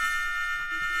money.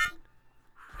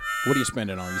 What are you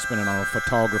spending on? You spending on a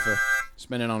photographer,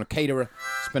 spending on a caterer,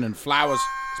 spending flowers,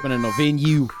 spending on a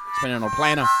venue, spend it on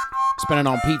Planner, spend it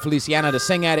on Pete Feliciano to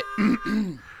sing at it.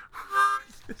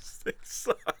 This thing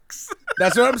sucks.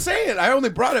 That's what I'm saying. I only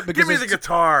brought it because Give me the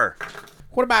guitar.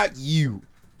 What about you?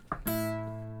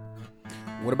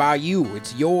 What about you?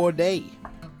 It's your day. You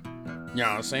know what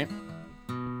I'm saying?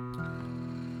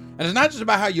 And it's not just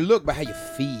about how you look, but how you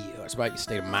feel. It's about your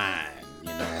state of mind. You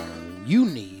know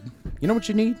what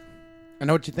you need? I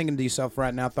know what you're thinking to yourself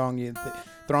right now, Thong. You're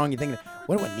thinking,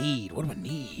 what do I need? What do I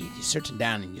need? You're searching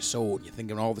down in your soul. And you're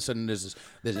thinking all of a sudden there's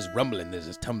this rumbling, there's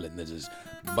this tumbling, there's this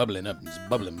bubbling up, there's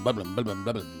bubbling,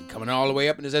 coming all the way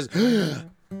up, and it says,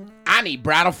 I need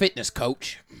Bridal Fitness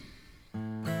Coach.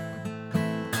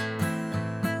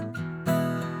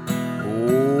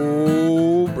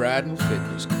 Oh, Bridal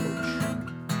Fitness Coach.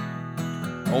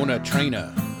 Owner,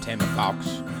 trainer, Tammy Fox.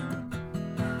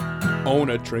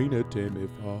 Owner, trainer, Tammy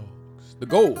Fox. The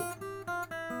goal,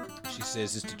 she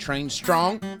says, is to train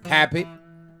strong, happy,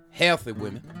 healthy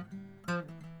women.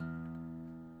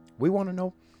 We want to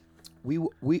know. We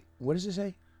what does it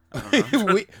say?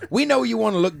 we know you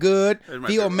want to look good,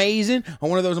 feel amazing on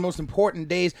one of those most important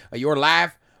days of your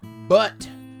life, but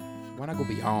why not go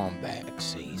beyond that?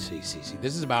 See.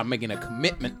 This is about making a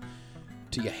commitment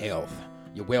to your health,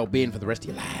 your well-being for the rest of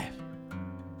your life.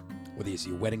 Whether it's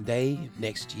your wedding day,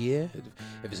 next year,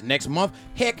 if it's next month,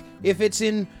 heck, if it's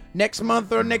in next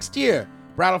month or next year,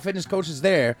 Bridal Fitness Coach is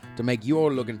there to make you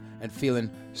all looking and feeling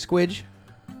squidge.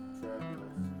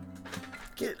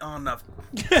 Get on the...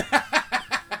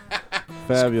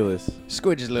 Fabulous.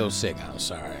 Squidge is a little sick, I'm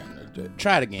sorry.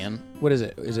 Try it again. What is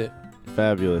it? Is it?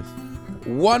 Fabulous.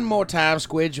 One more time,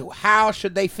 Squidge. How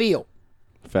should they feel?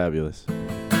 Fabulous.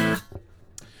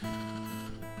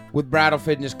 With Bridal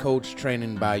Fitness Coach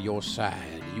training by your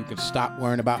side, you can stop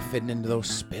worrying about fitting into those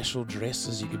special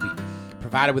dresses. You can be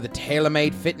provided with a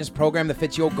tailor-made fitness program that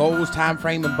fits your goals, time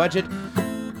frame, and budget.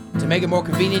 To make it more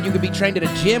convenient, you can be trained at a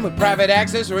gym with private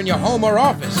access or in your home or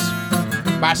office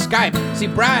by Skype. See,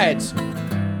 brides,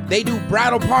 they do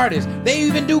bridal parties. They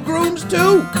even do grooms,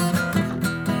 too.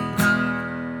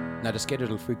 Now, to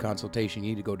schedule a free consultation,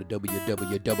 you need to go to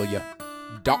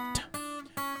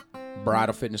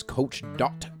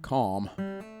www.bridalfitnesscoach.com.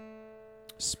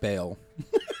 Spell.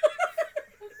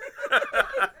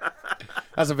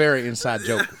 That's a very inside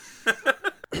joke.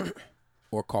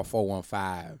 Or call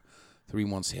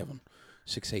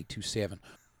 415-317-6827.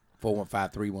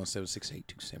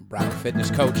 415-317-6827. Bridal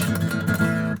Fitness Coach.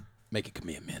 Make a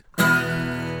commitment.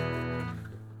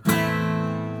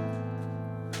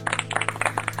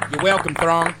 You're welcome,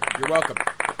 Throng. You're welcome.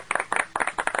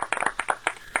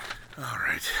 All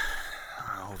right. The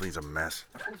whole thing's a mess.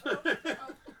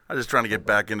 I'm just trying to get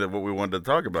back into what we wanted to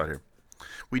talk about here.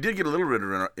 We did get a little bit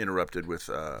interrupted with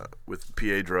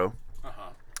Piedro.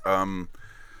 We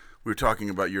were talking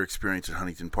about your experience at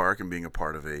Huntington Park and being a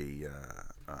part of a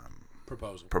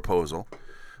proposal.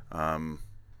 And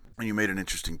you made an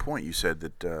interesting point. You said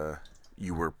that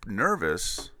you were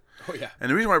nervous. Oh, yeah.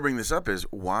 And the reason why I bring this up is,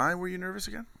 why were you nervous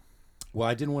again? Well,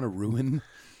 I didn't want to ruin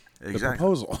Exactly. the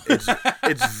proposal.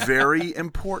 It's very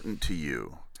important to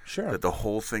you Sure. that the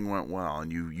whole thing went well,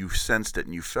 and you sensed it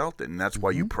and you felt it, and that's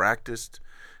why you practiced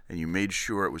and you made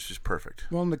sure it was just perfect.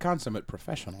 Well, I'm the consummate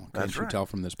professional. Can't you tell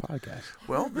from this podcast?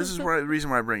 Well, this is why the reason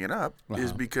why I bring it up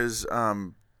is because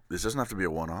this doesn't have to be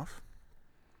a one-off,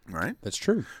 right? That's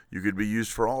true. You could be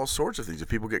used for all sorts of things if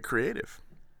people get creative,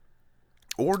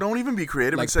 or don't even be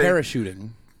creative Like and say parachuting.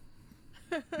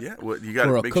 Yeah, well, you got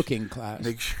Or to a cooking class.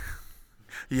 Make sure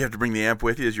you have to bring the amp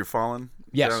with you as you're falling.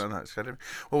 Yes. Well,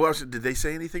 what else, did they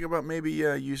say anything about maybe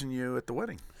using you at the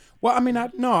wedding? Well, I'm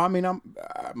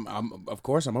of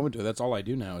course I'm open to it. That's all I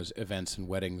do now is events and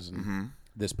weddings and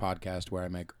this podcast where I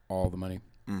make all the money.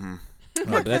 Mm-hmm.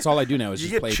 But that's all I do now is You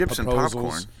just get play chips and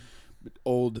proposals.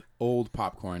 popcorn. Old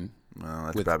popcorn Well,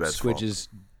 that's with Babette's fault. Squidge's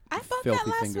I bought filthy that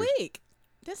last fingers. week.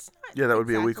 That's not. Yeah, that would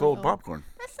be a week exactly old old. popcorn.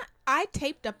 That's not. I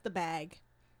taped up the bag.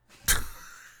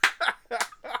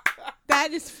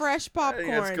 That is fresh I think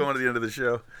that's popcorn. going to the end of the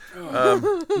show.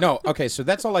 No, okay, so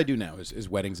that's all I do now is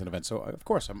weddings and events. So of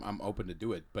course I'm open to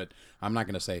do it, but I'm not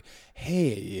going to say,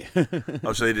 hey.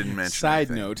 Oh, so they didn't mention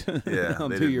Side anything. note, Yeah, I'll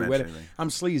they do didn't your mention wedding. anything. I'm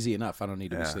sleazy enough. I don't need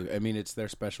to Yeah. be sleazy. I mean, it's their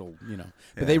special,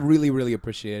 But they really, really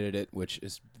appreciated it, which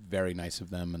is very nice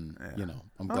of them, and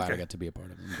I'm glad I Okay. got to be a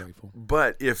part of it. I'm grateful.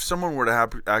 But if someone were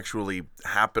to actually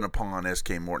happen upon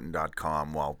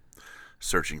skmorton.com while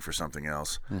searching for something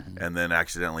else and then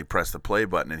accidentally press the play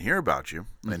button and hear about you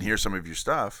and hear some of your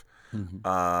stuff,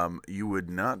 you would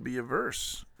not be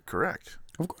averse, correct?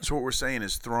 Of course. So what we're saying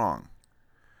is Throng,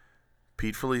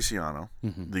 Pete Feliciano,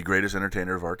 the greatest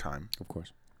entertainer of our time. Of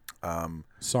course.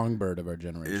 Songbird of our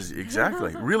generation. Is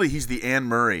exactly. Really, he's the Anne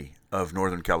Murray of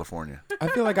Northern California. I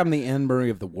feel like I'm the Anne Murray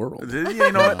of the world.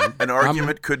 You know what? An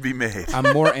argument could be made.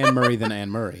 I'm more Anne Murray than Anne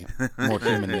Murray. More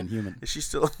human than human. Is she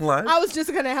still alive? I was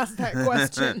just going to ask that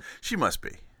question. She must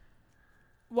be.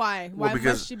 Why? Well, Why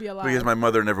must she be alive? Because my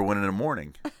mother never went into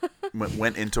mourning.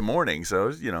 Went into mourning, so,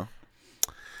 you know.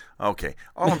 Okay.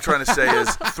 All I'm trying to say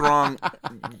is, Throng,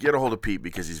 get a hold of Pete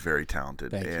because he's very talented.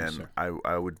 Thank you, and sir.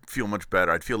 I would feel much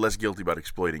better. I'd feel less guilty about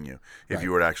exploiting you if Right.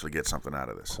 you were to actually get something out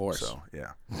of this. Of course. So,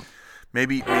 yeah.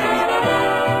 Maybe.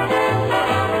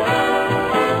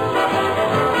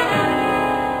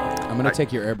 I'm going to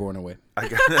take your airborne away. I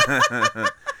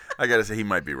got to say, he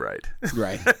might be right.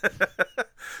 Right.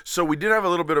 So we did have a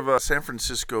little bit of a San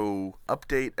Francisco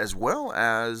update as well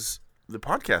as the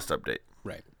podcast update.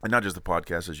 Right. And not just the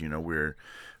podcast, as you know, we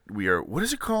are. What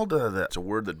is it called? That's a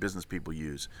word that business people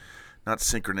use. Not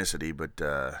synchronicity, but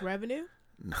Revenue?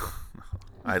 no,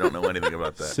 I don't know anything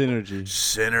about that. Synergy.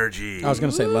 Synergy. I was going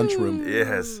to say lunchroom.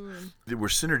 Yes, we're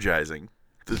synergizing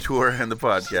the tour and the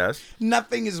podcast.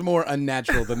 Nothing is more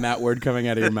unnatural than that word coming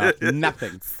out of your mouth.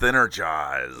 Nothing.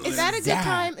 Synergize. Is that a good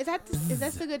time? Is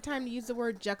that a good time to use the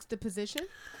word juxtaposition?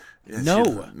 Yes, No.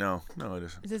 no, it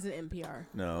isn't. This is an NPR.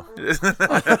 No.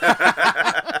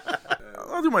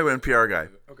 I'll do my NPR guy.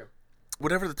 Okay.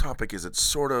 Whatever the topic is, it's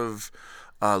sort of,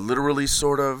 literally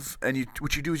sort of, and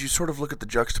what you do is you sort of look at the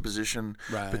juxtaposition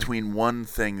Right. between one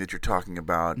thing that you're talking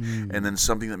about and then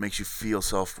something that makes you feel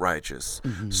self-righteous.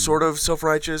 Mm-hmm. Sort of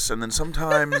self-righteous, and then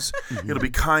sometimes it'll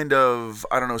be kind of,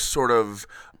 I don't know, sort of,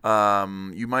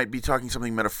 you might be talking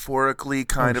something metaphorically,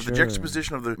 kind of the sure.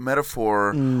 juxtaposition of the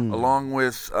metaphor along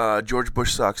with George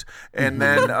Bush sucks, and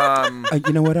then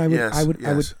You know what?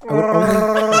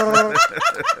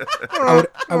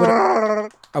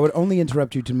 I would only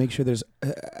interrupt you to make sure there's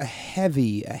a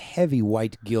heavy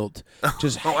white guilt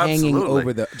just hanging absolutely.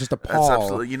 over just a That's pall.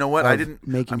 absolutely. You know what? I of didn't.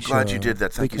 making I'm glad you sure, did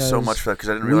that. Thank you so because much for that because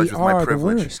I didn't realize it was my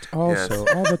privilege. We are the worst, also,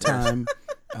 all the time.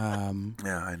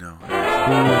 Yeah, I know.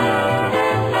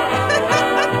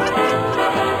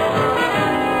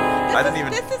 I didn't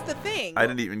even. This is the thing. I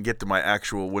didn't even get to my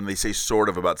actual when they say sort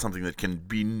of about something that can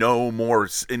be no more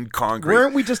in concrete.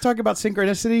 Weren't we just talking about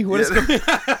synchronicity? What is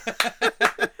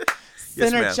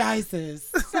Yes, ma'am. synergizes?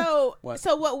 So, What?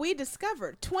 so what we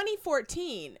discovered,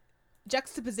 2014,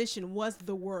 juxtaposition was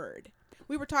the word.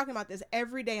 We were talking about this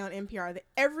every day on NPR.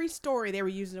 Every story they were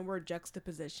using the word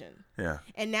juxtaposition. Yeah.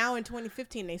 And now in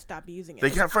 2015 they stopped using it.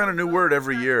 They can't find a new word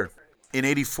every year. In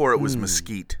 '84, it was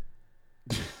mesquite.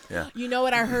 Yeah. You know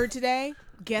what I heard today?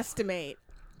 Guesstimate.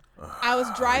 I was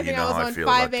driving. you know I was how I on feel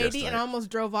about 580 and guesstimate. I almost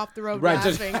drove off the road Right,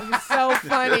 laughing. It was so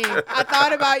funny. I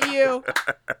thought about you,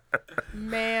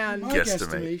 man.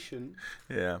 Guesstimate.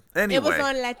 Yeah. Anyway. It was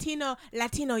on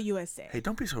Latino USA. Hey,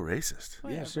 don't be so racist.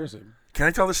 Yeah, seriously. Can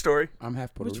I tell the story? I'm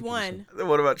half Puerto Which Rican. one?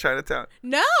 What about Chinatown?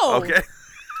 No. Okay.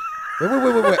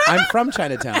 Wait. I'm from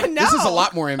Chinatown. No. This is a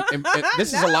lot more.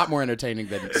 This is a lot more entertaining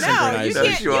than you synchronized.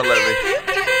 can't. She won't let me.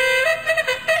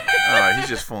 All right, he's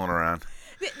just fooling around.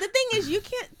 The thing is, you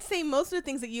can't say most of the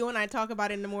things that you and I talk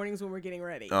about in the mornings when we're getting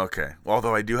ready. Okay.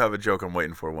 Although I do have a joke I'm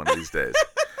waiting for one of these days.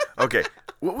 Okay.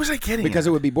 What was I kidding? Because it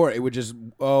would be boring. It would just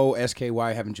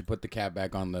SKY. Haven't you put the cap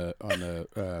back on the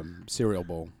cereal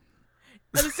bowl?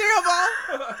 The cereal bowl.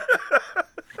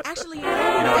 Actually, You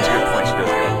know, it's a good point. She does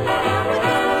get.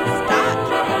 Stop.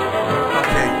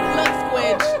 Okay. Look,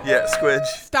 Squidge. Yeah, Squidge.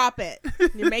 Stop it.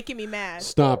 You're making me mad.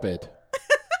 Stop it.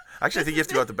 Actually, I think you have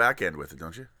to go out the back end with it,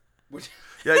 don't you?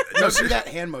 Yeah. No, No, see do that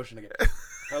hand motion again.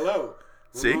 Hello.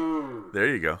 See? There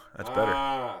you go. That's better.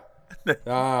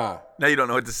 Now you don't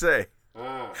know what to say.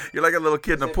 You're like a little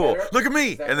kid in a pool. better? Look at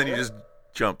me, and then you just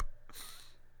jump.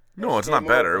 No, it's not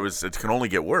better. It can only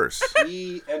get worse.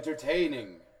 Be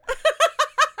entertaining.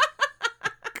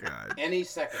 God. Any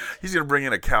second. He's gonna bring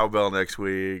in a cowbell next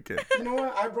week. And You know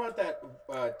what? I brought that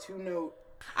 2-note.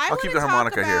 I'll keep the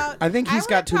harmonica here. I think he's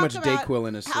got too much about Dayquil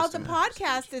in his how system. the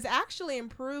podcast has actually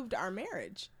improved our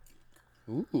marriage.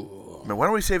 Ooh. Man, why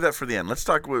don't we save that for the end? Let's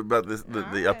talk about the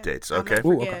Alright. updates, I'm okay?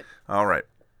 gonna Ooh, forget. okay. All right.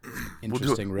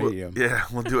 Interesting radio.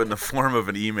 We'll do it in the form of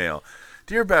an email.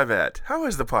 Dear Babette, how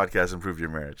has the podcast improved your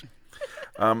marriage?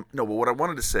 No, but what I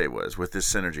wanted to say was with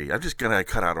this synergy, I'm just going to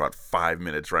cut out about 5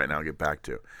 minutes right now and get back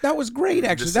to. That was great,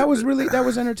 actually. That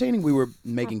was entertaining. We were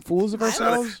making fools of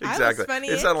ourselves. I was Exactly. funny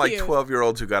It and sounded like cute.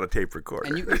 12-year-olds who got a tape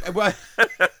recorder.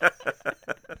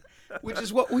 Which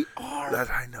is what we are.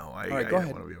 That I know. I go don't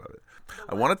ahead. want to be about it.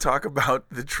 I want to talk about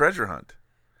the treasure hunt.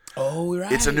 Oh,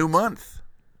 right. It's a new month.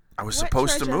 I was What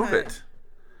supposed to treasure move hunt? it.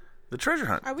 The treasure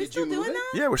hunt. Are we Did still you move doing it?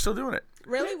 that? Yeah, we're still doing it.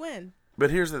 Really? When? But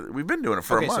we've been doing it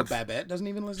for a month. So Babette doesn't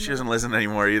even listen. She doesn't listen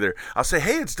anymore either. I'll say,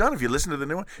 hey, it's done. If you listen to the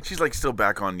new one, she's like still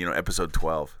back on episode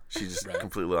 12. She's just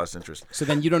completely lost interest. So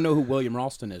then you don't know who William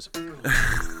Ralston is.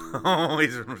 Oh,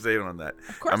 he's saving on that.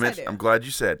 Of course I do. I'm glad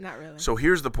you said. Not really. So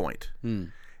here's the point.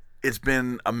 It's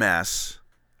been a mess.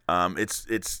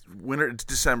 It's winter. It's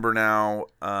December now.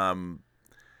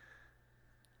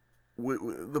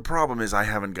 The problem is I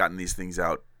haven't gotten these things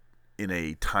out in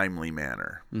a timely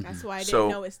manner. That's why I didn't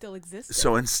know it still existed.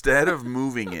 So instead of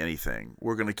moving anything,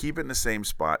 we're going to keep it in the same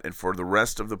spot. And for the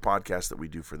rest of the podcast that we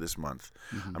do for this month,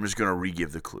 I'm just going to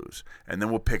re-give the clues. And then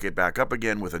we'll pick it back up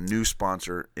again with a new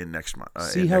sponsor in next month.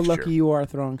 See how lucky you are,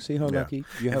 Throng. See how lucky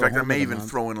you have. In fact, I may even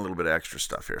throw in a little bit of extra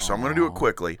stuff here. So I'm going to do it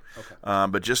quickly. Okay.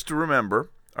 But just to remember,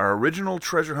 our original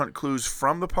treasure hunt clues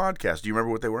from the podcast, do you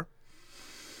remember what they were?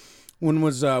 One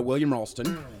was William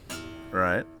Ralston.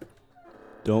 Right.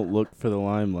 Don't look for the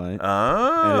limelight.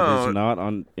 Oh. And it is not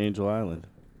on Angel Island.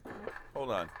 Hold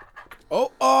on.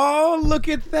 Oh, look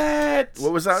at that.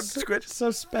 What was that, Squid? So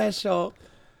special.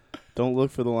 Don't look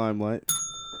for the limelight.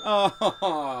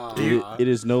 Oh. It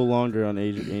is no longer on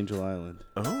Angel Island.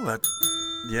 Oh,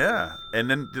 yeah. And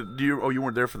then you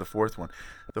weren't there for the fourth one.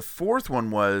 The fourth one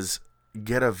was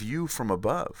get a view from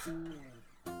above.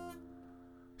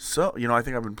 So, I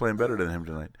think I've been playing better than him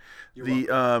tonight.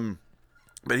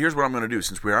 But here's what I'm going to do.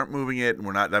 Since we aren't moving it,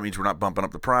 and that means we're not bumping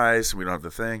up the price, and we don't have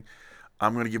the thing,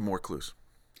 I'm going to give more clues.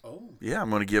 Oh. Yeah, I'm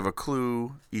going to give a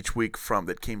clue each week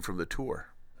that came from the tour.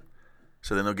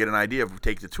 So then they'll get an idea. If we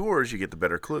take the tours, you get the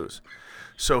better clues.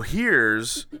 So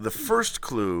here's the first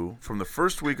clue from the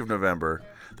first week of November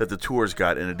that the tours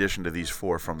got in addition to these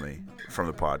 4 from the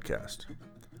podcast.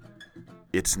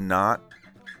 It's not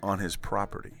on his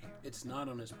property. It's not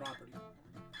on his property.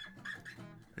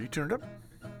 Are you turned up?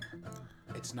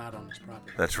 It's not on his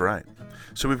property. That's right.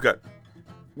 So we've got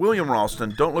William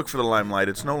Ralston, Don't Look for the Limelight.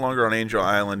 It's no longer on Angel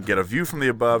Island. Get a view from the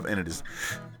above, and it is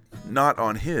not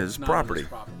on his property.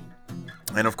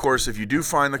 And of course, if you do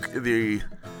find the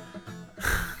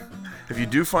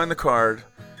card,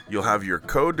 you'll have your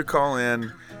code to call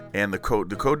in, and the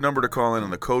code number to call in,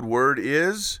 and the code word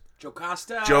is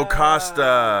Jocasta.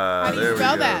 How do you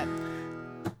spell that?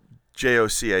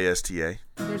 Jocasta.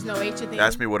 There's no H at the end.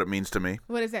 Ask me what it means to me.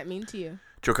 What does that mean to you?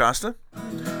 Jocasta?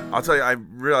 I'll tell you, I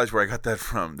realized where I got that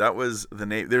from. That was the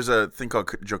name. There's a thing called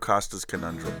Jocasta's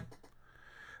Conundrum.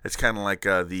 It's kind of like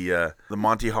the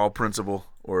Monty Hall Principle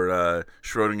or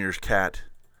Schrodinger's cat.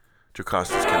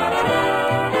 Jocasta's Conundrum.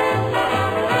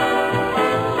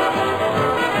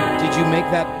 Did you make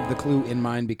that the clue in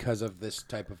mind because of this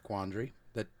type of quandary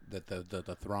that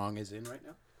the Throng is in right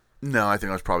now? No, I think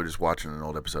I was probably just watching an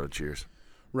old episode of Cheers.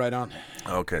 Right on.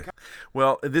 Okay.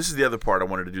 Well, this is the other part. I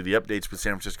wanted to do the updates with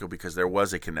San Francisco because there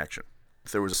was a connection.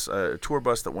 There was a tour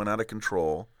bus that went out of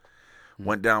control,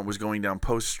 was going down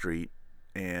Post Street,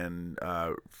 and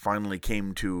finally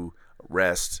came to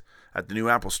rest at the new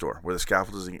Apple store where the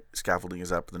scaffolding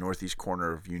is up in the northeast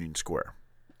corner of Union Square.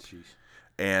 Jeez.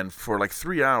 And for like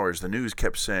 3 hours, the news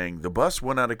kept saying, the bus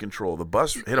went out of control. The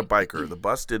bus hit a biker. The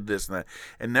bus did this and that.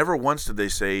 And never once did they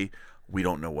say, we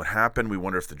don't know what happened. We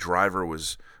wonder if the driver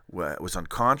was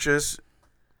unconscious,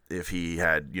 if he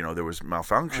had, there was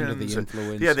malfunctions. Under the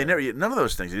influence. Yeah, none of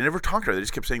those things. They never talked about it. They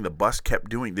just kept saying the bus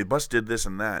did this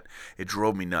and that. It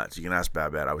drove me nuts. You can ask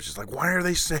Babette. I was just like, why are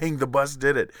they saying the bus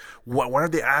did it? Why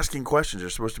aren't they asking questions? They're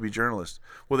supposed to be journalists.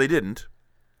 Well, they didn't.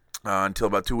 Until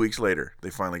about 2 weeks later,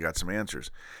 they finally got some answers.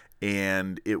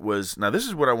 And it was, now this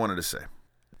is what I wanted to say.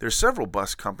 There's several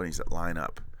bus companies that line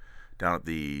up down at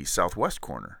the southwest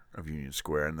corner of Union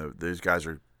Square. And those guys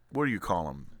are, what do you call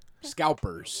them?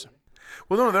 Scalpers.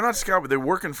 Well, no, they're not scalpers. They're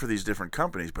working for these different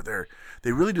companies, but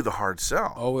they really do the hard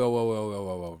sell.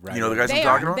 Oh, right. You know the guys I'm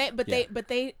talking about?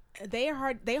 They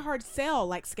hard sell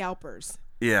like scalpers.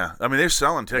 Yeah, I mean, they're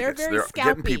selling tickets. They're They're very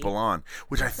getting scalpy. people on,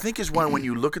 which I think is why when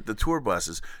you look at the tour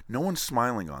buses, no one's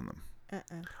smiling on them.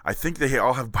 I think they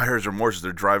all have buyer's remorse as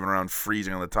they're driving around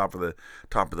freezing on the top of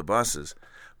the buses.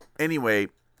 Anyway,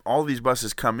 all these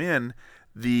buses come in.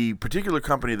 The particular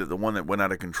company the one that went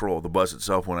out of control, the bus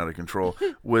itself went out of control,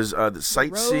 was the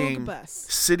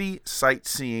City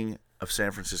Sightseeing of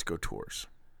San Francisco Tours.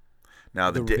 Now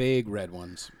the big red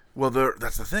ones. Well,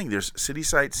 that's the thing. There's City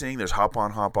Sightseeing. There's Hop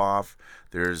On, Hop Off.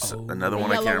 There's another one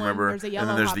I can't remember. There's and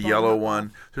then there's the yellow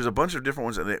one. There's a bunch of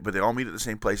different ones, but they all meet at the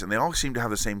same place, and they all seem to have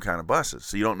the same kind of buses.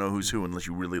 So you don't know who's who unless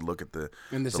you really look at the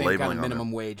and the same labeling kind of on minimum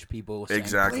them. wage people. Saying,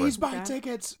 Exactly. Please buy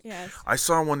tickets. Yes. I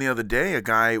saw one the other day.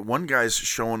 One guy's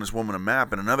showing this woman a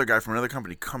map, and another guy from another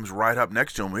company comes right up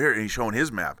next to him here, and he's showing his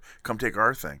map. Come take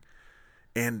our thing.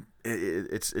 And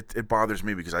it bothers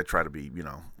me because I try to be,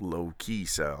 low key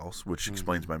sales, which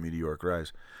explains my meteoric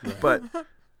rise. But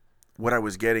what I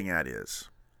was getting at is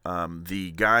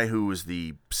the guy who was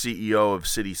the CEO of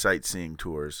City Sightseeing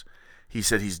Tours. He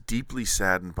said he's deeply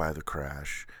saddened by the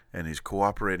crash and he's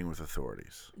cooperating with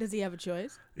authorities. Does he have a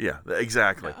choice? Yeah,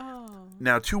 exactly. Oh.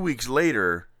 Now, 2 weeks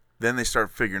later, then they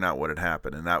start figuring out what had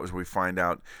happened, and that was when we find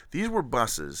out these were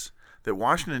buses that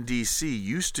Washington, D.C.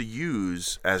 used to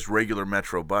use as regular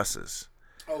Metro buses.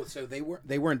 Oh, so they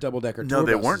weren't double-decker No, tour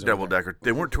they buses weren't over double-decker.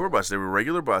 They weren't tour buses. They were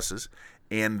regular buses,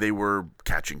 and they were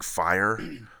catching fire.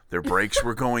 Their brakes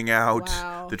were going out.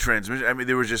 Wow. The transmission. I mean,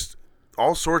 there was just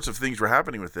all sorts of things were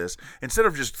happening with this. Instead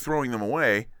of just throwing them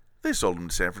away, they sold them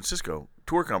to San Francisco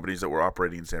tour companies that were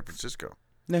operating in San Francisco.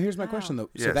 Now, here's my question, though.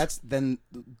 So Yes. that's then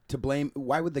to blame.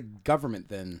 Why would the government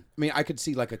then? I mean, I could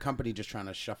see like a company just trying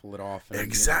to shuffle it off. And,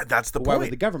 Exactly. That's the but point. Why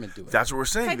would the government do it? That's what we're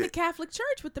It's saying. like the Catholic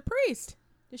Church with the priest.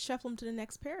 Just shuffle him to the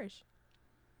next parish.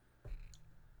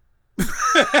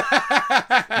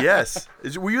 Yes.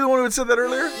 Were you the one who had said that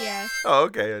earlier? Yes. Oh,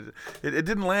 okay. It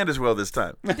didn't land as well this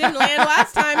time. It didn't land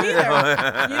last time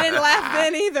either. You didn't laugh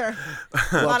then either.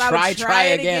 Well, Thought I would try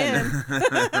it again.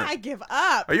 I give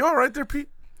up. Are you all right there, Pete?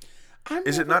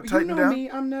 Is it not tightened you know down? Me,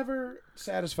 I'm never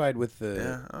satisfied with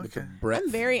the, Yeah, with the okay. breadth.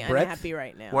 I'm very breadth. unhappy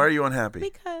right now. Why are you unhappy?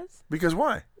 Because Because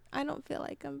why? I don't feel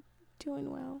like I'm doing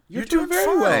well. You're doing very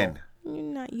fine. well. You're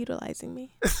not utilizing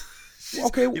me.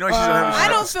 Okay, You know she's gonna have a I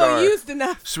don't star. feel used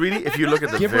enough. Sweetie, if you look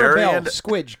at the Give her a very bell, end,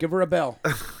 Squidge. Give her a bell.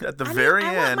 at the I very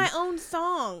want end, my own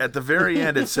song. at the very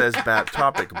end, it says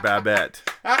topic Babette.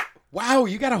 Wow,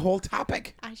 you got a whole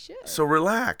topic. I should. So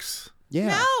relax.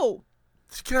 Yeah. No,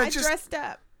 Can I I just? dressed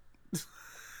up.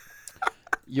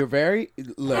 You're very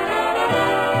look.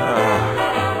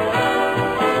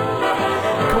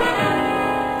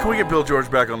 Can we get Bill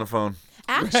George back on the phone?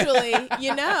 Actually,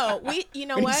 you know We need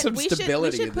what? some We should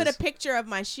stability in put this. a picture of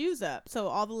my shoes up so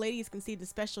all the ladies can see the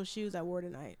special shoes I wore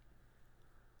tonight.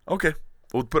 Okay.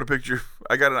 We'll put a picture.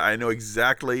 I know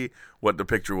exactly what the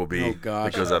picture will be Oh,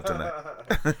 gosh. that goes up tonight.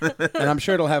 And I'm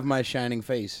sure it'll have my shining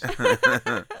face.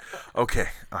 Okay.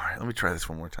 All right. Let me try this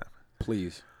one more time.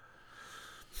 Please.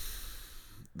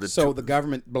 The The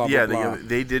government, blah, yeah, blah, blah.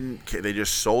 they didn't. They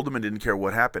just sold them and didn't care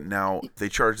what happened. Now they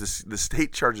charge the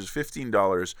state charges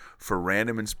 $15 for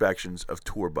random inspections of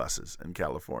tour buses in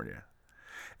California,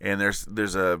 and there's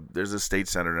a state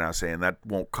senator now saying that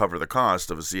won't cover the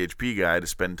cost of a CHP guy to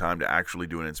spend time to actually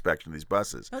do an inspection of these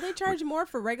buses. Oh, they charge more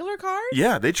for regular cars?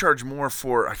 Yeah, they charge more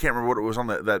for. I can't remember what it was on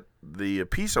the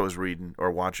piece I was reading or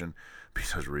watching.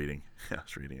 Piece I was reading. Yeah, I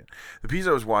was reading it. The piece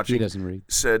I was watching. He doesn't read.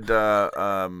 Said.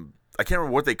 I can't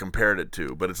remember what they compared it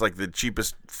to, but it's like the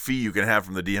cheapest fee you can have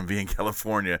from the DMV in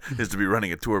California is to be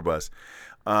running a tour bus,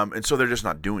 and so they're just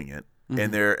not doing it.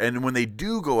 And when they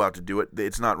do go out to do it,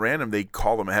 it's not random. They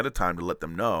call them ahead of time to let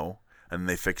them know, and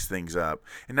they fix things up.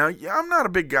 And now, I'm not a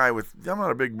big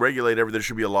big regulator. There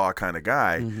should be a law kind of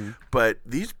guy, but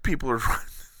these people are.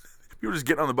 People just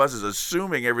getting on the buses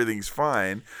assuming everything's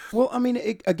fine. Well, I mean,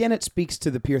 it speaks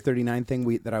to the Pier 39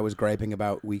 thing that I was griping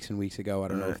about weeks and weeks ago. I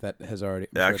don't know if that has already...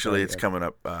 Actually, it's coming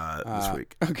up this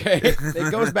week. Okay.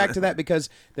 It goes back to that because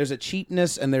there's a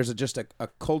cheapness and there's just a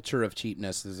culture of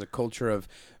cheapness. There's a culture of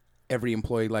every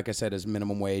employee, like I said, is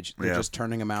minimum wage. They're just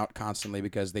turning them out constantly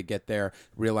because they get there,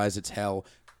 realize it's hell,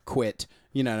 quit.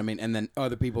 You know what I mean? And then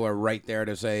other people are right there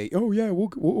to say, "Oh yeah,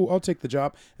 I'll take the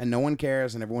job," and no one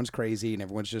cares, and everyone's crazy, and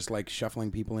everyone's just like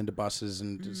shuffling people into buses,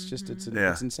 and it's just it's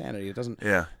insanity. It doesn't.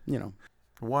 Yeah. You know.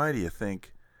 Why do you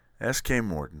think S.K.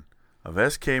 Morton of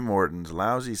S.K. Morton's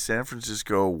lousy San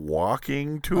Francisco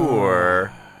walking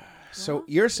tour? So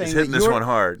you're saying hitting that this you're, one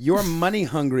hard. You're money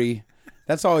hungry.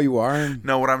 That's all you are.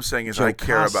 No, what I'm saying is Joe I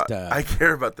care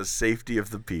Costa. about the safety of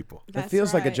the people. That That's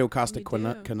feels like a right. Joe Costa You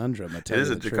do. conundrum. I It tell is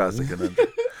you a the Jocasta truth. conundrum.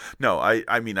 No,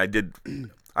 I mean I did.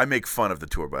 I make fun of the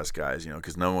tour bus guys,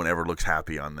 because no one ever looks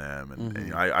happy on them,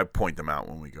 and I point them out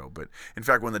when we go. But in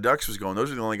fact, when the Ducks was going,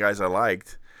 those are the only guys I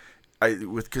liked.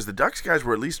 Because the Ducks guys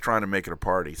were at least trying to make it a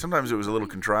party. Sometimes it was a little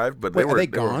contrived, but Wait, they were. are they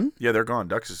gone? Yeah, they're gone.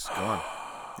 Ducks is gone.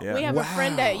 Yeah. We have a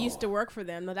friend that used to work for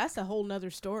them. Now, that's a whole nother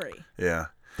story. Yeah.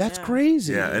 That's Yeah.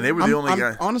 crazy. Yeah, and they were the only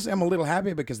guy. Honestly, I'm a little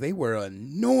happy because they were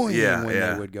annoying when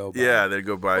they would go by. Yeah, they'd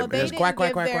go by. Well, they Just didn't, quack, quack,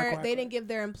 give quack, their, quack, quack. they didn't give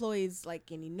their employees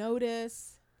like any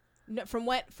notice. No, from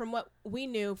what we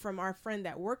knew from our friend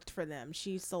that worked for them,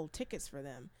 she sold tickets for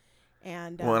them,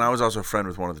 and Well, and I was also a friend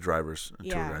with one of the drivers and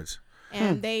tour Yeah. guides.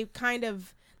 and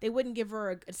they wouldn't give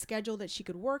her a schedule that she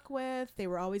could work with. They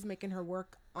were always making her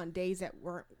work on days that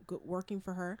weren't working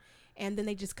for her, and then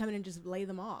they just come in and just lay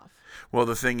them off. Well,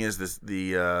 the thing is,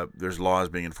 there's laws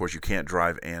being enforced. You can't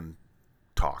drive and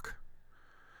talk.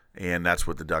 And that's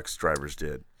what the Ducks drivers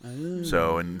did.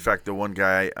 So, in fact, the one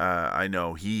guy I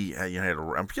know, he had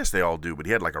I guess they all do, but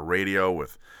he had like a radio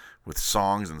with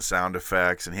songs and sound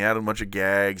effects, and he had a bunch of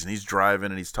gags, and he's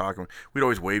driving and he's talking. We'd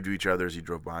always wave to each other as he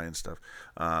drove by and stuff.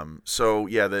 So,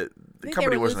 yeah, the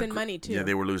company wasn't losing money, too. Yeah,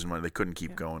 they were losing money. They couldn't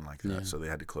keep going like that, so they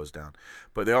had to close down.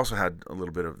 But they also had a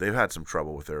little bit of, they've had some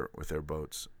trouble with their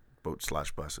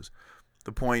boats/buses.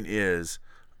 The point is,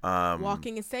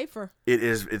 walking is safer.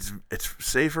 It's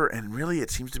safer, and really it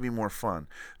seems to be more fun.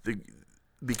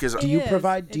 Because Do you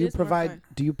provide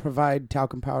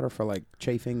talcum powder for like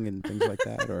chafing and things like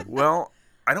that, or well,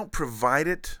 I don't provide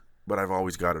it, but I've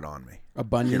always got it on me. a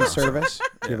bunion service?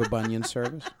 Do you have a bunion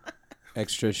service?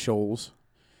 Extra shoals?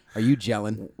 Are you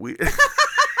gelling? We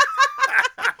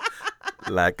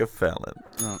like a felon.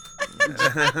 Oh.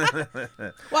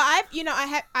 Well,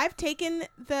 I've taken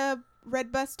the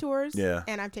Red Bus tours, Yeah.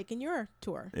 and I've taken your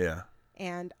tour, Yeah.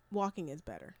 and walking is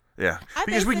better. Yeah, I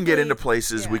because we can get into basically-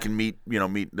 places, we yeah. can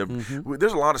meet the.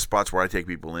 There's a lot of spots where I take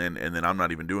people in, and then I'm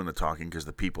not even doing the talking because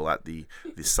the people at the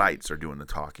sites are doing the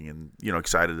talking, and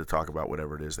excited to talk about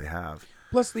whatever it is they have.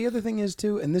 Plus, the other thing is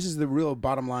too, and this is the real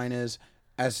bottom line is,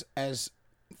 as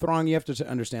Throng, you have to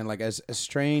understand, like as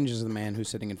strange as the man who's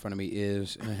sitting in front of me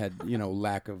is, and had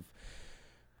lack of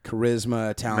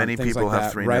charisma, talent. Many things people like have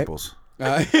that, three right? nipples.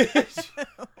 Uh,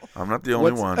 I'm not the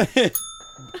only one.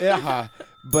 yeah,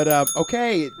 but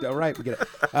okay, all right, we get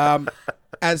it.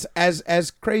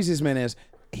 As crazy as man is,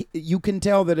 you can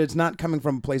tell that it's not coming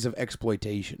from a place of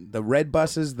exploitation. The red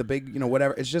buses, the big,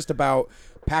 whatever. It's just about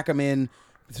pack them in,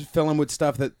 fill them with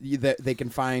stuff that they can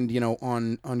find,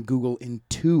 on Google in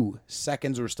 2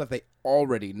 seconds, or stuff they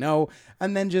already know,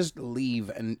 and then just leave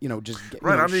and just get,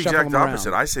 Right, I'm the shuffle exact them opposite.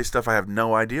 around. I say stuff I have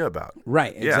no idea about.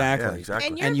 Right, Yeah, exactly. yeah, exactly.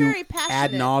 And you're And you very passionate.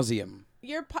 ad nauseum.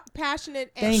 You're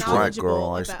passionate and Thank you. Right, knowledgeable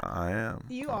girl, about. I am.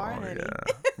 You are, Oh, honey.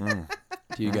 yeah.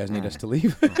 Do you guys need us to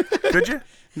leave? Could you?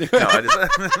 No, I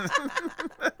just.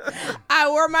 I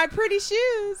wore my pretty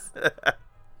shoes.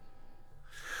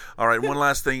 All right, one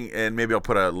last thing, and maybe I'll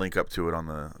put a link up to it on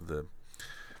the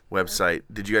website.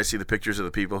 Did you guys see the pictures of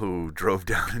the people who drove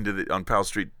down on Powell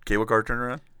Street cable car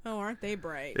turnaround? Oh, aren't they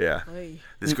bright? Yeah. Oy.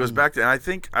 This goes back to, and I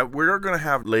think we're going to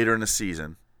have later in the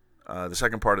season, the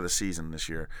second part of the season this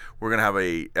year, we're going to have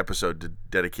a episode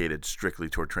dedicated strictly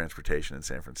toward transportation in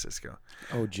San Francisco.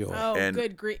 Oh, joy. Oh, And-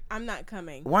 good grief! I'm not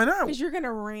coming. Why not? Because you're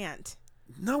gonna rant.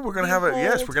 No, we're going to the have a whole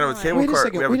yes. We're going to have a time. cable Wait a car.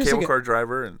 second, We have wait a a cable second. car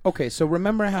driver, and Okay, so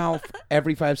remember how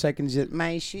every 5 seconds you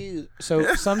my shoe.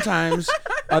 So sometimes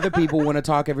other people want to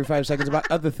talk every 5 seconds about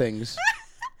other things.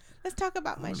 Let's talk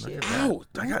about my shoes. Ow,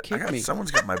 I don't kick got me.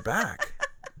 someone's got my back.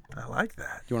 I like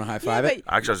that. Do you want to high Yeah, five it?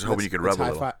 but, Actually, I was hoping you could rub a high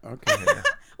little. five. Okay.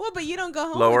 well, but you don't go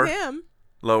home Lower. with him.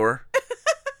 Lower.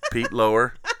 Pete,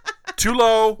 lower. Too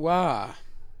low. Wow.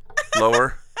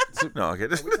 Lower. No, okay.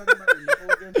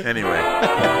 Anyway.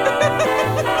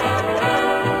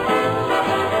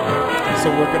 So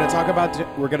we're gonna talk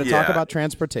Yeah. about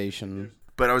transportation.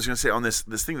 But I was going to say, on this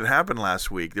thing that happened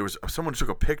last week, there was someone took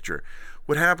a picture.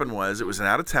 What happened was, it was an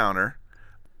out-of-towner.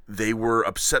 They were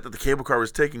upset that the cable car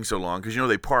was taking so long because,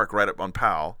 they park right up on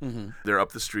Powell. Mm-hmm. They're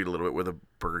up the street a little bit where the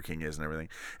Burger King is and everything.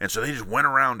 And so they just went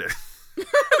around it.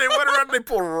 They went around and they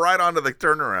pulled right onto the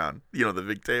turnaround, the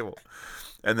big table.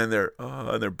 And then they're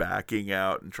backing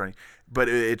out and trying. But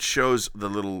it shows the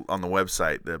little on the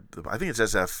website. I think it's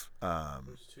SF.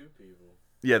 There's 2 people.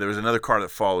 Yeah, there was another car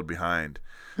that followed behind.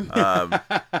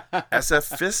 SF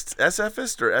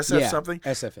Fist or SF Yeah, something.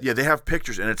 SF. Yeah, they have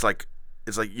pictures, and it's like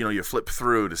you flip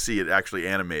through to see it actually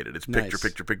animated. It's picture,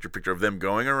 Nice. picture of them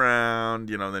going around,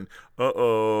 and then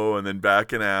and then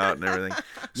backing out and everything.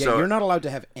 Yeah, So you're not allowed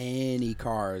to have any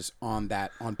cars on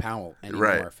Powell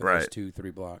anymore for those right.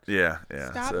 2-3 blocks. yeah.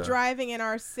 Stop so- driving in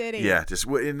our city. Yeah,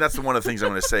 and that's one of the things I'm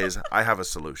going to say is I have a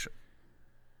solution.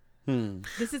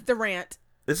 This is the rant.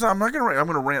 I'm not going to. I'm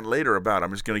going to rant later about it.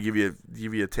 I'm just going to give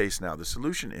you a taste now. The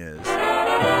solution is.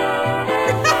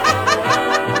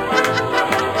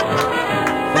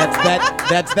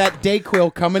 That's that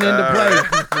Dayquil coming into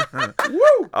play.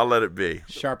 Woo! I'll let it be.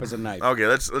 Sharp as a knife. Okay,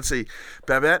 let's see.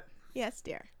 Babette, Yes,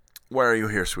 dear. why are you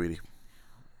here, sweetie?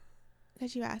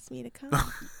 Because you asked me to come.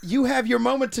 You have your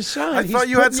moment to shine. I He's thought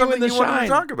you had putting something in you the wanted to shine.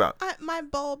 talk about. My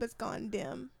bulb has gone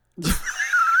dim.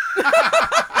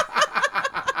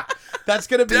 That's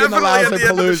gonna be in the Definitely at Louser the end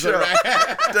of the Palooza. show.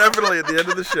 Right? Definitely at the end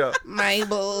of the show. My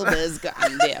bulb has gone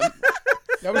dim.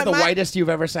 That was But the my- whitest you've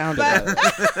ever sounded.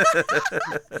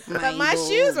 But my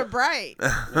shoes are bright.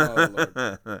 Oh,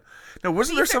 Lord. No,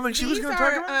 wasn't there something she was These going to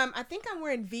talk are, about? I think I'm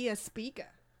wearing Via Spica.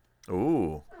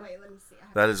 Ooh, Wait, let me see.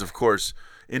 that is, of course,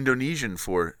 Indonesian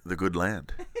for the good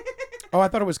land. Oh, I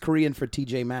thought it was Korean for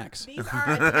TJ Maxx. These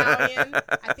are Italian.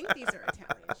 I think these are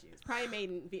Italian shoes. Probably made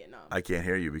in Vietnam. I can't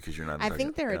hear you because you're not. I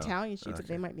think they're no. Italian shoes, but Okay.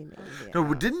 they might be made in No, Vietnam.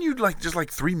 but didn't you just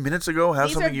 3 minutes ago have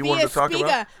These something are you wanted to talk Via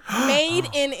about? Spiga, made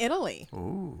in Italy.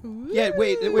 Yeah,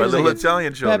 wait My a little second.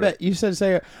 Italian children. Babette, you said,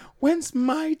 say, when's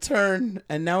my turn?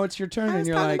 And now it's your turn, I and was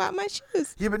you're talking like, about my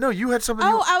shoes. Yeah, but no, you had something.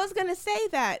 Oh, I was going to say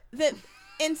that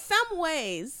in some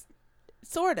ways,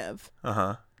 sort of,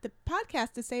 the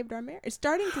podcast has saved our marriage. It's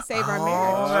starting to save our Oh,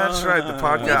 marriage. that's right. The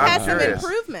podcast. We've had I'm some curious.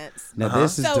 improvements. now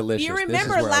this is So delicious. you This is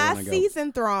remember where I last wanna go.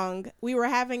 season, Throng, we were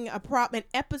having a problem.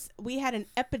 We had an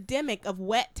epidemic of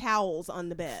wet towels on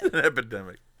the bed. An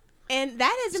epidemic. And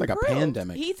that has It's like a improved.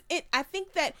 pandemic. I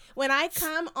think that when I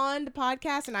come on the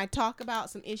podcast and I talk about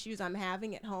some issues I'm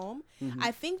having at home, Mm-hmm.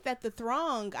 I think that the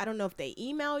Throng, I don't know if they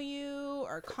email you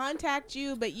or contact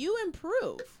you, but you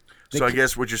improve. So I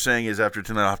guess what you're saying is after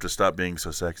tonight I'll have to stop being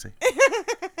so sexy.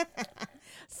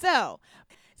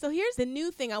 So here's the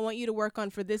new thing I want you to work on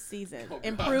for this season.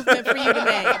 Improvement for you to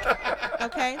make.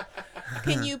 Okay?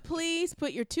 Can you please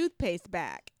put your toothpaste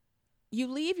back? You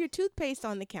leave your toothpaste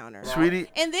on the counter. Sweetie.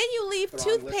 And then you leave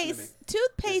listen to toothpaste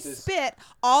This is- spit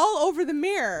all over the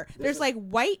mirror. There's like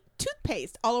white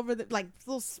toothpaste all over the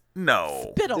little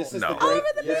No. spittle No. all over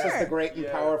the This is mirror. the great and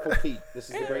powerful Pete. This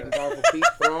is the great and powerful Pete.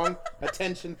 Throng,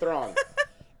 attention, Throng.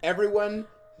 Everyone,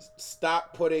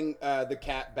 stop putting the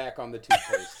cat back on the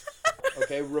toothpaste.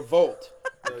 Okay, revolt.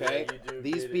 Okay,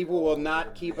 these people will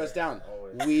not keep us down.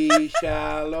 We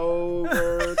shall overcome.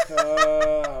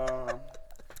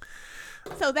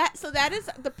 So that is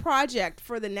the project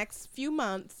for the next few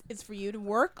months is for you to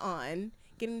work on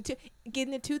getting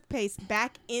the toothpaste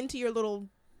back into your little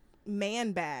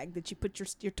man bag that you put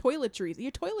your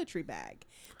toiletry bag.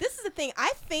 This is the thing.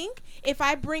 I think if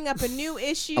I bring up a new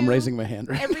issue, I'm raising my hand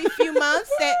right every few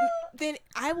months, then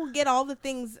I will get all the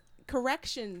things,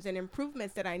 corrections and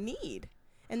improvements that I need.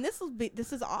 And this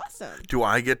is awesome. Do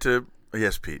I get to?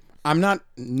 Yes, Pete. I'm not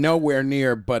nowhere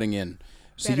near butting in.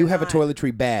 So Better you have not. a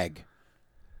toiletry bag.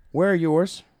 Where are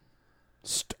yours?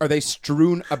 Are they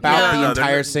strewn about the they're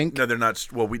entire not- sink? No, they're not.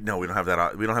 Well, we don't have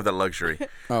that. We don't have that luxury.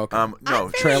 Oh, okay. No, I'm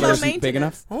very trailer low isn't big maintenance.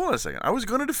 enough? Hold on a second. I was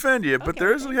going to defend you, but Okay,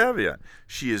 there's a okay. caveat.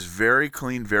 She is very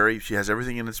clean. She has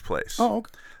everything in its place. Oh,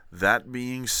 okay. That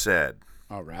being said,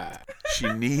 All right.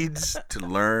 she needs to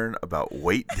learn about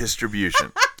weight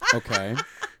distribution. Okay.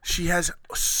 She has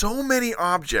so many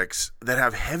objects that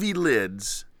have heavy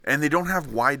lids and they don't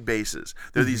have wide bases.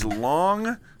 They're these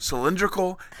long,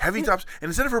 cylindrical, heavy tops. And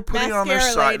instead of her putting it on their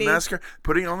Mascara side, lady.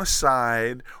 putting it on the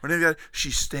side, or anything like that,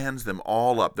 she stands them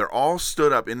all up. They're all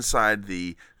stood up inside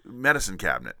the medicine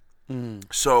cabinet.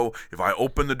 So if I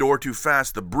open the door too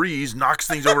fast, the breeze knocks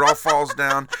things over, it all falls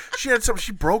down.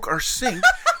 She broke our sink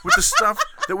with the stuff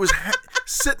that was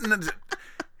sitting.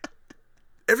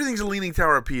 Everything's a Leaning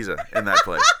Tower of Pisa in that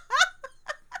place.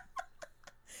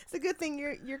 It's a good thing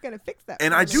you're gonna fix that.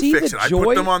 And for I me. do See fix the it. I joy-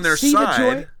 put them on their see the side.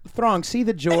 joy- Throng, see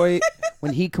the joy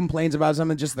when he complains about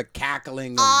something, just the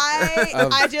cackling.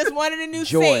 I just wanted a new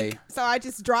joy. sink, so I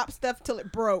just dropped stuff till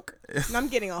it broke, and I'm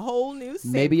getting a whole new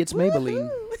sink. Maybe it's Maybelline.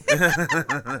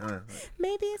 Woohoo.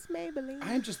 Maybe it's Maybelline.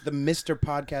 I am just the Mr.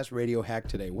 Podcast Radio hack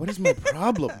today. What is my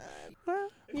problem? Well,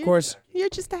 Of course, you're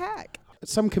just a hack.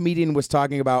 some comedian was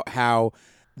talking about how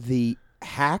the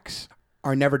hacks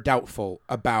are never doubtful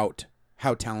about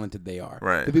how talented they are.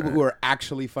 Right, The people right. who are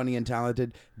actually funny and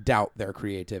talented doubt their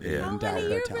creativity Yeah. Oh, and doubt honey,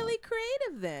 their you're talent. really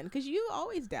creative then, because you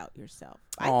always doubt yourself.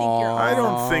 I Aw. think you're. I awesome.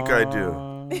 don't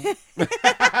think I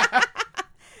do.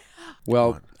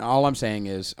 Well, all I'm saying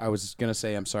is I was going to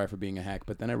say I'm sorry for being a hack,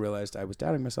 but then I realized I was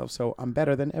doubting myself, so I'm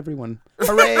better than everyone.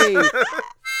 Hooray!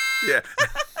 Yeah.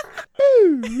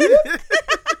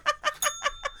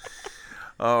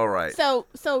 All right. So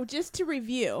just to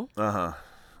review, Uh-huh.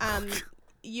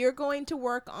 you're going to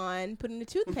work on putting the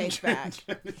toothpaste back,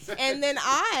 and then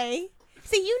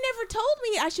you never told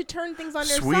me I should turn things on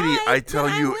their Sweetie, side. I tell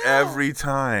but you will. every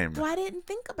time. Well, I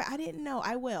didn't know.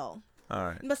 I will. All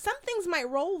right. But some things might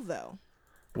roll though.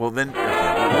 Well, then, okay,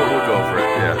 we'll go for it.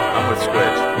 Yeah, I'm with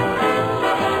Squidge.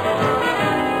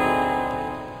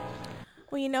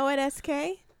 Well, you know what, SK?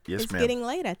 Yes, It's ma'am. getting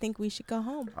late. I think we should go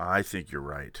home. I think you're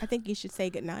right. I think you should say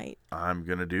goodnight, I'm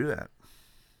going to do that.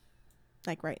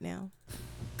 like right now.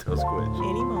 Tell Squidge.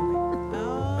 Any moment.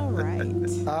 All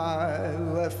right. I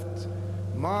left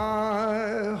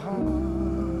my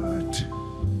heart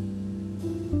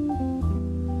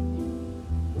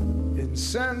in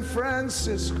San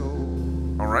Francisco.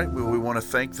 All right. Well, we want to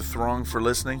thank the Throng for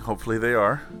listening. Hopefully they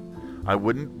are. I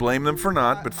wouldn't blame them for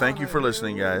not, but thank you for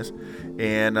listening, guys.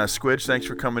 And Squidge, thanks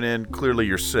for coming in. Clearly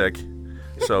you're sick,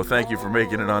 so thank you for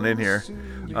making it on in here.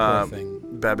 You poor thing.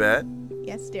 Babette,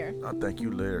 Yes, dear. I'll thank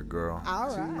you later, girl. All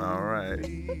right. All right.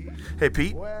 Hey,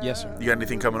 Pete, Yes, sir. you got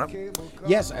anything coming up?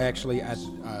 Yes, actually, at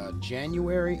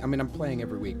January. I mean, I'm playing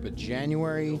every week, but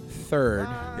January 3rd.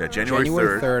 Yeah, January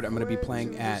 3rd. I'm going to be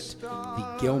playing at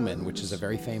the Gilman, which is a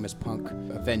very famous punk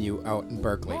venue out in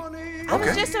Berkeley. I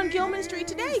was just on Gilman Street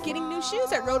today getting new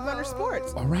shoes at Roadrunner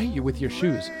Sports. All right, you're with your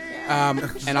shoes.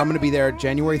 And I'm going to be there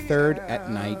January 3rd at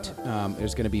night.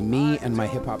 There's going to be me and my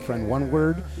hip-hop friend One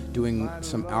Word doing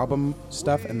some album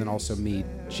stuff, and then also me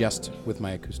just with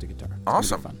my acoustic guitar. It's gonna be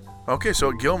Awesome. fun. Okay,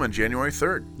 so Gilman, January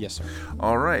 3rd. Yes, sir.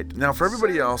 All right. Now, for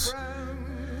everybody else,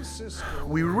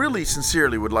 we really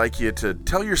sincerely would like you to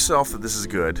tell yourself that this is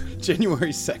good.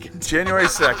 January 2nd. January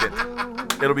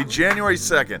 2nd. It'll be January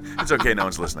 2nd. It's okay, no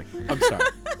one's listening. I'm sorry.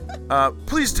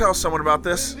 Please tell someone about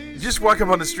this. Just walk up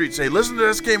on the street and say, listen to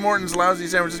S.K. Morton's Lousy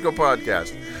San Francisco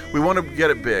podcast. We want to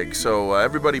get it big. So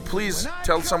everybody, please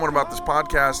tell someone about this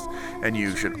podcast, and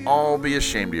you should all be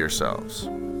ashamed of yourselves.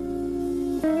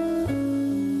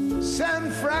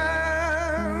 San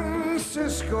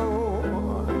Francisco,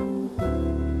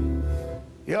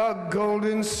 your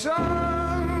golden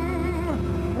sun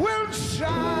will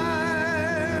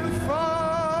shine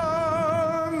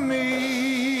for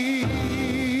me.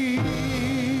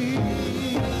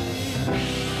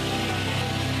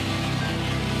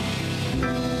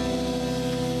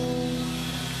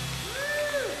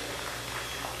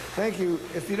 Thank you.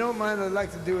 If you don't mind, I'd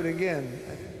like to do it again.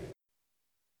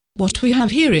 What we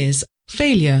have here is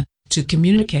failure to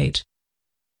communicate.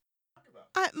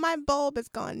 My bulb has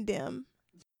gone dim.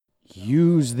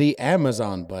 Use the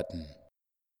Amazon button.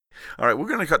 All right, we're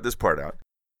going to cut this part out.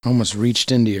 Almost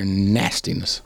reached into your nastiness.